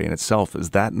Glastonbury in itself,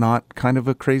 is that not kind of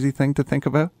a crazy thing to think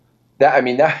about? That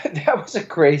was a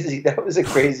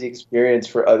crazy experience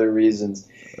for other reasons,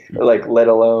 like, let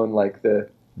alone like the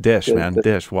Dish.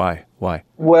 Why?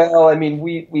 Well, I mean,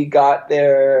 we got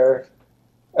there.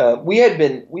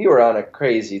 We were on a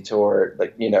crazy tour,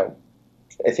 like, you know,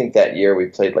 I think that year we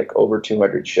played like over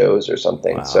 200 shows or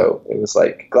something. Wow. So it was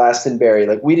like Glastonbury,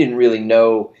 like we didn't really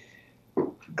know.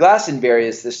 Glastonbury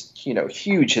is this, you know,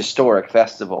 huge historic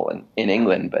festival in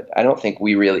England, but I don't think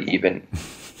we really even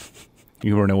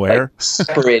you weren't aware, like,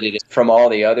 separated it from all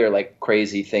the other like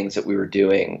crazy things that we were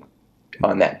doing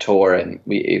on that tour. And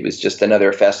it was just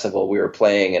another festival we were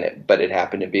playing but it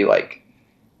happened to be like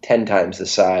 10 times the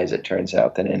size, it turns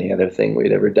out, than any other thing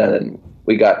we'd ever done. And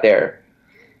we got there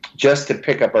just to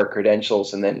pick up our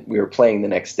credentials, and then we were playing the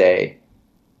next day.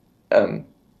 And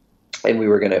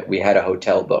we had a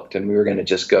hotel booked, and we were gonna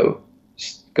just go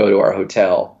to our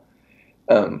hotel,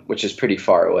 which is pretty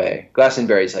far away.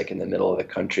 Glastonbury's like in the middle of the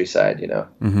countryside, you know.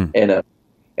 Mm-hmm.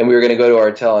 and we were going to go to our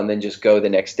hotel and then just go the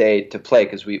next day to play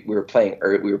because we were playing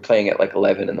at like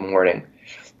 11 in the morning.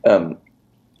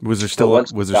 Was there still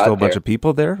a bunch of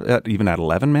people there even at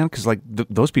 11, man? Because like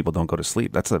those people don't go to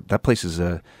sleep. That place is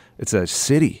it's a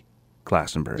city,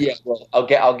 Glastonbury. Yeah, well,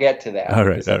 I'll get to that. All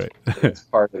right. It's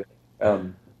part of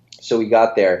it. So we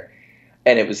got there,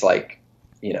 and it was like,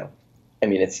 I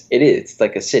mean, it's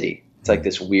like a city. It's like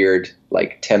this weird,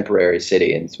 like temporary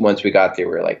city. And once we got there,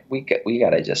 we were like, we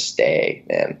gotta just stay,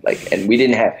 man. Like, and we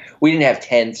didn't have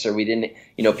tents, or we didn't,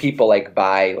 people like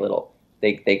buy little,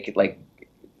 they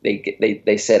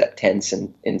set up tents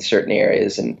in certain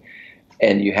areas, and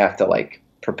you have to like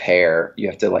prepare,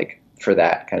 for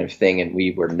that kind of thing. And we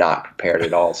were not prepared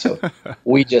at all. So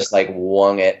we just like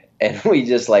wung it, and we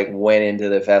just like went into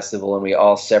the festival, and we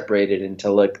all separated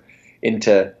into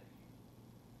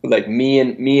like me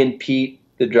and Pete,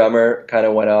 the drummer, kind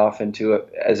of went off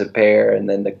as a pair, and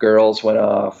then the girls went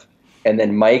off, and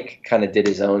then Mike kind of did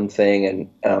his own thing,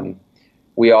 and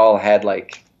we all had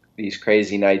like these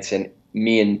crazy nights, and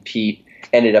me and Pete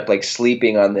ended up like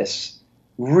sleeping on this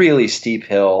really steep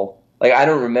hill. Like I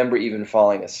don't remember even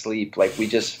falling asleep. Like we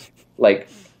just like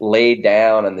laid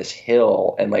down on this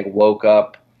hill and like woke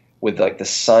up with like the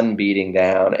sun beating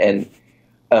down, and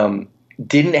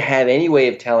didn't have any way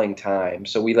of telling time.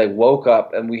 So we like woke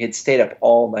up, and we had stayed up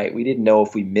all night. We didn't know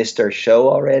if we missed our show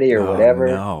already or whatever.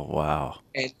 No, wow.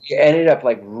 And we ended up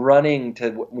like running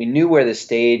we knew where the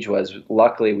stage was.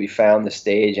 Luckily we found the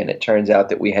stage, and it turns out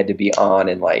that we had to be on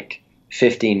in like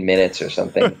 15 minutes or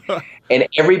something. And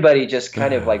everybody just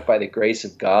kind of like by the grace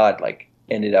of God, like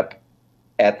ended up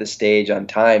at the stage on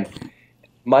time.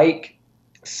 Mike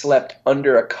slept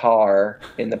under a car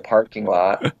in the parking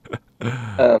lot.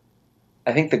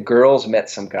 I think the girls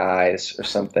met some guys or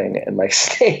something, and like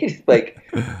stayed like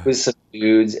with some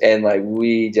dudes, and like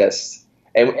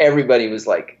and everybody was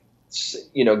like,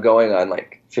 going on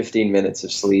like 15 minutes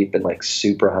of sleep and like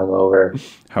super hungover.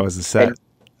 How was the set?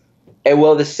 And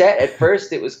well, the set at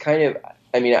first, it was kind of,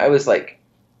 I mean, I was like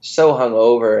so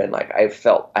hungover, and like I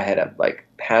felt I had a like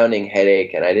pounding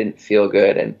headache, and I didn't feel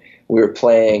good, and we were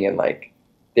playing, and like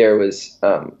there was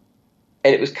and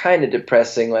it was kind of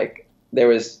depressing. Like there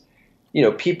was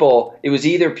people, it was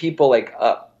either people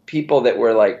that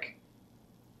were like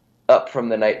up from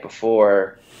the night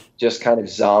before, just kind of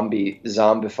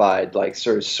zombified, like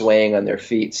sort of swaying on their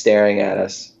feet, staring at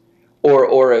us,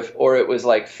 or it was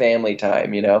like family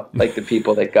time, like the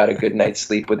people that got a good night's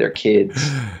sleep with their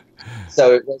kids.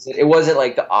 So it wasn't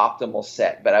like the optimal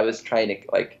set, but I was trying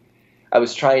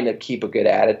to keep a good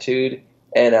attitude,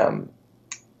 and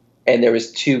there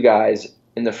was two guys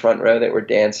in the front row that were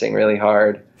dancing really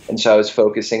hard. And so I was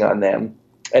focusing on them.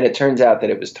 And it turns out that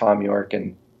it was Tom York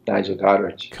and Nigel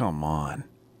Godrich. Come on.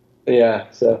 Yeah.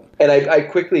 So, and I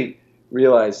quickly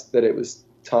realized that it was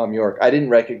Tom York. I didn't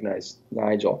recognize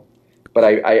Nigel, but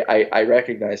I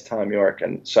recognized Tom York.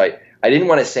 And so I didn't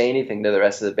want to say anything to the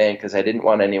rest of the band, because I didn't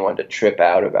want anyone to trip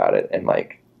out about it and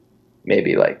like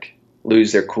maybe like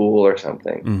lose their cool or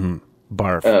something. Mm-hmm.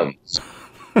 Barf.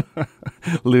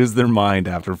 Lose their mind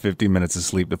after 15 minutes of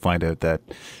sleep to find out that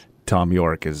Tom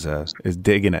York is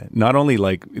digging it. Not only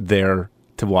like there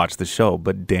to watch the show,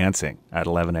 but dancing at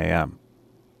 11 a.m.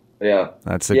 Yeah.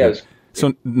 That's good.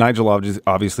 So Nigel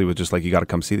obviously was just like, you got to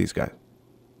come see these guys.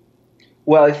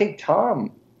 Well, I think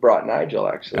Tom brought Nigel,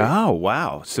 actually. Oh,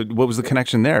 wow. So what was the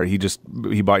connection there? He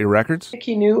bought your records? I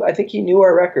think he knew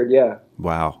our record, yeah.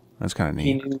 Wow. That's kind of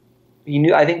neat. He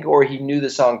knew, I think, or he knew the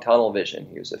song Tunnel Vision.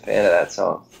 He was a fan of that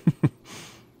song.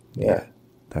 Yeah.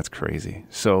 That's crazy.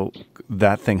 So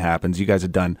that thing happens. You guys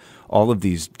have done all of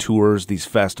these tours, these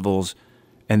festivals,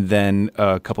 and then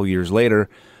a couple years later,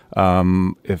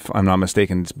 if I'm not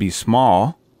mistaken, it's Be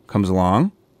Small comes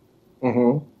along.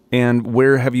 Mm-hmm. And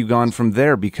where have you gone from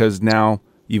there? Because now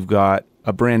you've got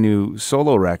a brand new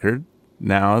solo record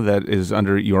now that is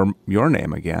under your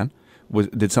name again.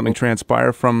 Did something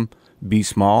transpire from Be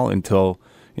Small until,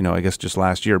 I guess just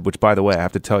last year? Which, by the way, I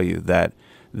have to tell you that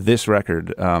this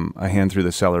record, A Hand Through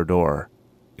the Cellar Door,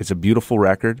 it's a beautiful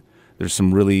record. There's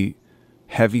some really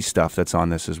heavy stuff that's on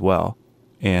this as well.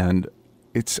 And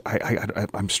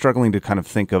I'm struggling to kind of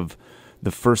think of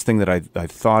the first thing that I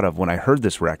thought of when I heard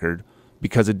this record,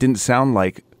 because it didn't sound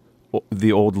like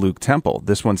the old Luke Temple.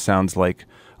 This one sounds like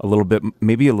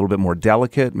maybe a little bit more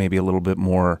delicate, maybe a little bit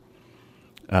more,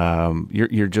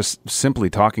 you're just simply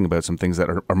talking about some things that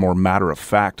are more matter of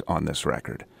fact on this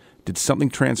record. Did something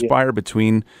transpire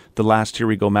between the last Here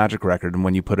We Go Magic record and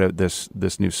when you put out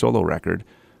this new solo record?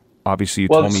 Obviously, you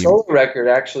told me... Well, the solo record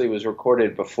actually was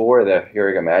recorded before the Here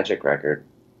We Go Magic record.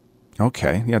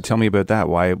 Okay. Yeah, tell me about that.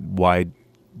 Why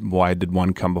did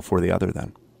one come before the other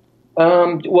then?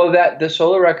 Well, that the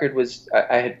solo record was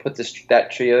I had put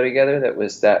that trio together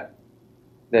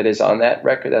that is on that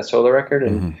record, that solo record,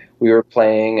 and Hmm. we were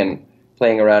playing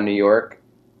around New York,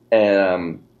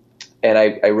 and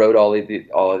I wrote all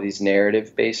of these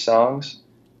narrative based songs,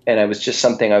 and it was just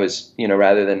something I was,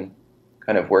 rather than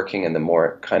kind of working in the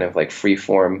more kind of like free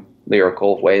form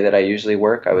lyrical way that I usually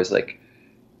work, I was like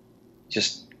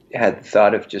just had the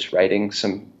thought of just writing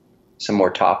some more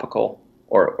topical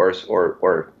or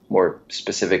more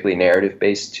specifically narrative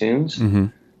based tunes, Hmm.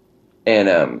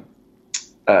 and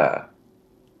uh,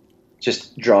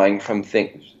 just drawing from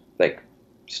things like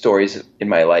stories in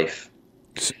my life.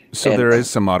 So And there is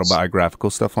some autobiographical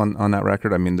stuff on that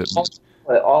record. I mean,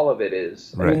 all of it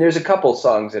is. I mean, right. there's a couple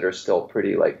songs that are still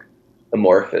pretty like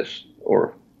amorphous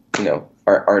or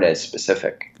aren't as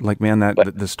specific. Like, man,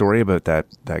 But the story about that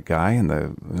guy and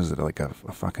the was it like a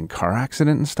fucking car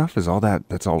accident and stuff? Is all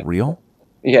that's all real?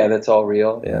 yeah, that's all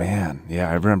real. Yeah. Man, yeah,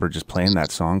 I remember just playing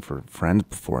that song for friends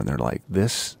before, and they're like,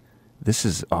 this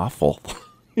is awful."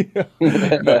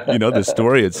 The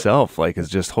story itself, like, is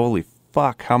just holy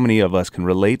fuck. How many of us can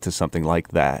relate to something like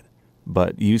that?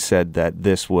 But you said that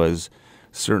this was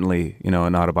certainly, an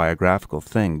autobiographical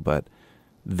thing. But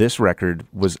this record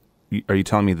was. Are you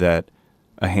telling me that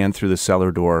A Hand Through the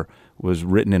Cellar Door was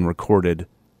written and recorded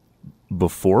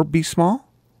before Be Small?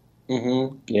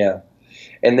 Yeah.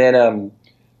 And then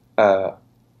uh,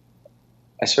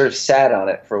 I sort of sat on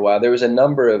it for a while. There was a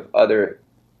number of other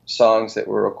songs that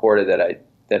were recorded that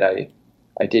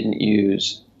I didn't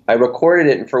use. I recorded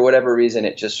it, and for whatever reason,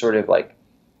 it just sort of like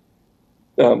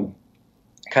um,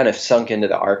 kind of sunk into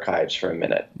the archives for a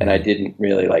minute, and I Mm-hmm. didn't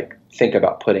really like think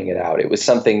about putting it out. It was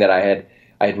something that I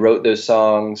had wrote those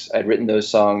songs, I'd written those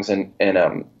songs,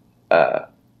 uh,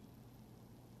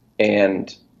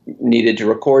 and needed to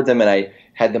record them, and I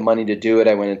had the money to do it.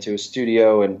 I went into a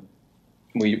studio, and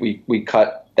we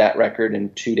cut that record in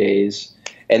 2 days,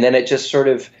 and then it just sort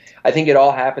of, I think it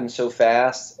all happened so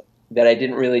fast that I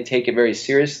didn't really take it very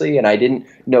seriously, and I didn't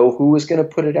know who was going to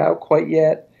put it out quite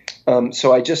yet.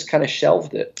 So I just kind of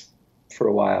shelved it for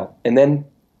a while, and then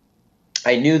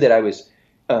I knew that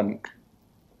um,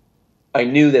 I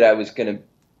knew that I was going to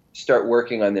start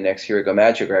working on the next Here We Go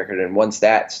Magic record, and once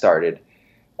that started,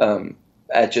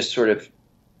 I just sort of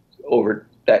over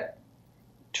that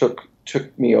took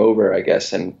me over, I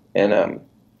guess, uh,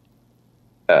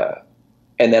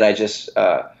 and then I just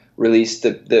released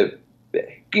the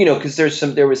because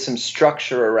there was some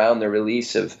structure around the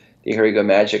release of the Here We Go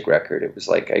Magic record. It was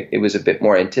like it was a bit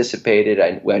more anticipated.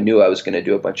 I knew I was going to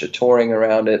do a bunch of touring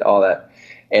around it, all that,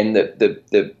 and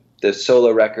the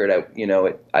solo record.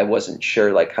 I wasn't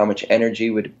sure like how much energy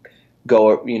would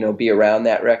go be around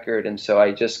that record, and so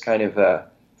I just kind of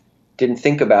didn't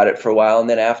think about it for a while. And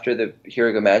then after the Here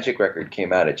We Go Magic record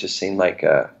came out, it just seemed like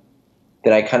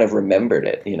then I kind of remembered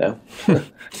it.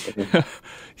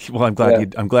 Well, Yeah.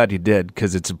 I'm glad you did,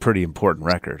 because it's a pretty important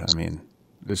record. I mean,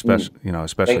 Mm.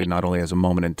 especially Thank not only as a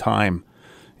moment in time,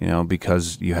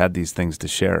 because you had these things to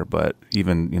share, but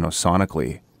even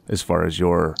sonically, as far as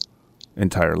your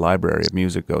entire library of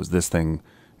music goes, this thing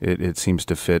it seems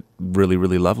to fit really,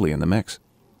 really lovely in the mix.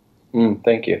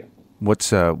 Thank you.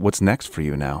 What's next for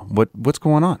you now? What's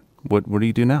going on? What do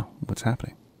you do now? What's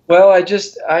happening? Well, I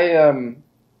just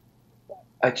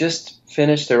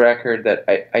finished a record that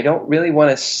I don't really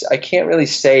want to. I can't really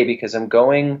say because I'm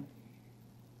going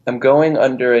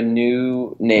under a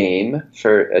new name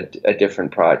for a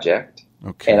different project,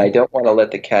 and I Okay. don't want to let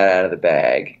the cat out of the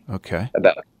bag Okay.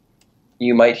 about.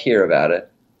 You might hear about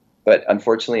it, but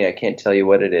unfortunately, I can't tell you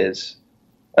what it is.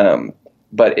 Um,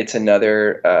 but it's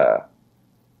another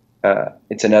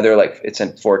like it's a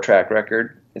 4-track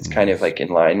record. It's kind of Nice. like in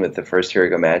line with the first Here We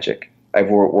Go Magic. I've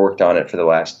worked on it for the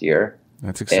last year,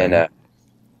 That's and exciting.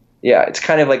 yeah, it's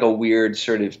kind of like a weird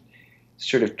sort of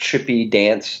trippy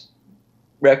dance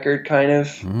record, kind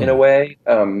of in a Mm. way.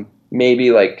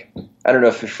 Maybe like I don't know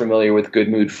if you're familiar with Good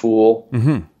Mood Fool,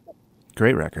 Mm-hmm.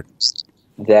 Great record.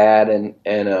 that and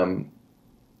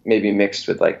maybe mixed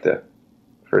with like the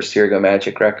first Here We Go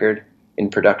Magic record in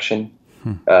production.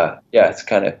 Hmm. Yeah, it's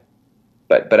kind of,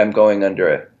 but I'm going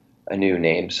under a new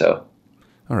name. So,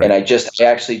 All and right. I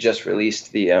actually just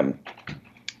released the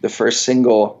first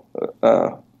single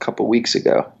a couple weeks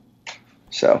ago.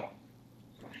 So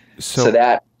so So,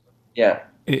 that yeah.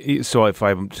 so if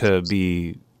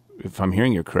I'm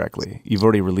hearing you correctly, you've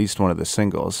already released one of the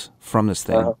singles from this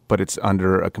thing, but it's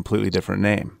under a completely different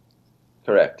name.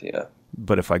 Correct. Yeah.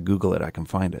 But if I Google it, I can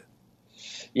find it.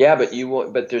 Yeah, but you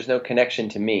won't. But there's no connection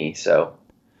to me, so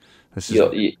This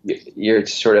is you're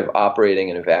sort of operating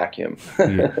in a vacuum.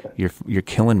 you're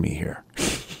killing me here.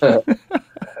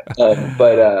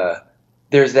 But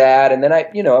there's that, and then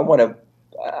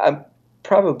I'm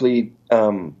probably,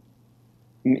 I'll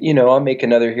make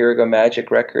another Here Go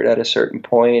Magic record at a certain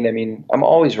point. I mean, I'm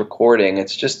always recording.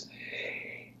 It's just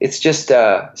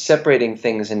separating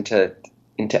things into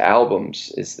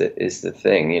albums is the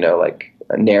thing, like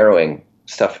narrowing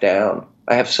stuff down.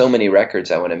 I have so many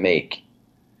records I want to make,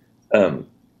 and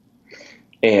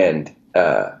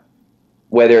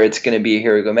whether it's going to be a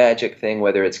Here We Go Magic thing,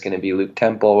 whether it's going to be Luke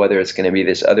Temple, whether it's going to be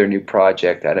this other new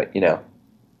project, I don't,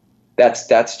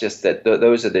 that's just that.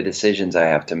 Those are the decisions I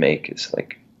have to make. It's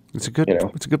like, it's a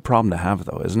good problem to have,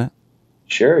 though, isn't it?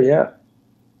 Sure, yeah.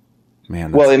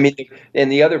 Man. Well, I mean,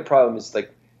 and the other problem is like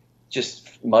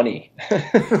just money.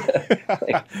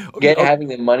 Like, having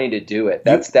the money to do it.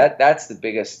 That's the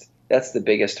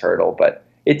biggest hurdle. But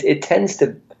it tends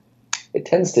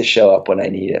to show up when I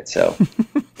need it. So I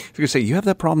was gonna say, you have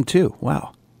that problem too.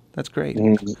 Wow, that's great.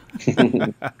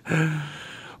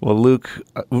 Well, Luke,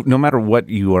 no matter what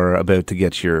you are about to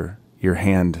get your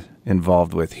hand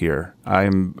involved with here, I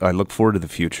look forward to the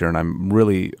future, and I'm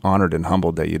really honored and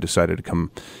humbled that you decided to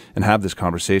come and have this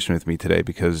conversation with me today.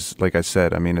 Because, like I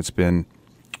said, I mean, it's been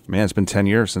 10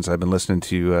 years since I've been listening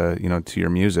to to your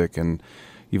music, and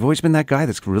you've always been that guy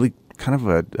that's really kind of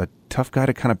a tough guy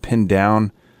to kind of pin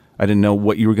down. I didn't know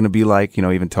what you were going to be like,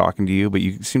 even talking to you, but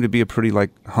you seem to be a pretty like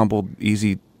humble,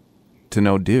 easy to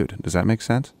know dude. Does that make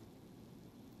sense?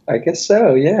 I guess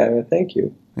so. Yeah. Thank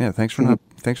you. Yeah. Thanks for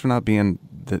not being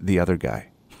the other guy.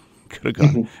 Could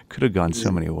have gone so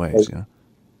many ways.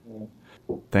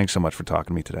 Thanks so much for talking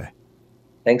to me today.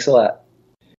 Thanks a lot.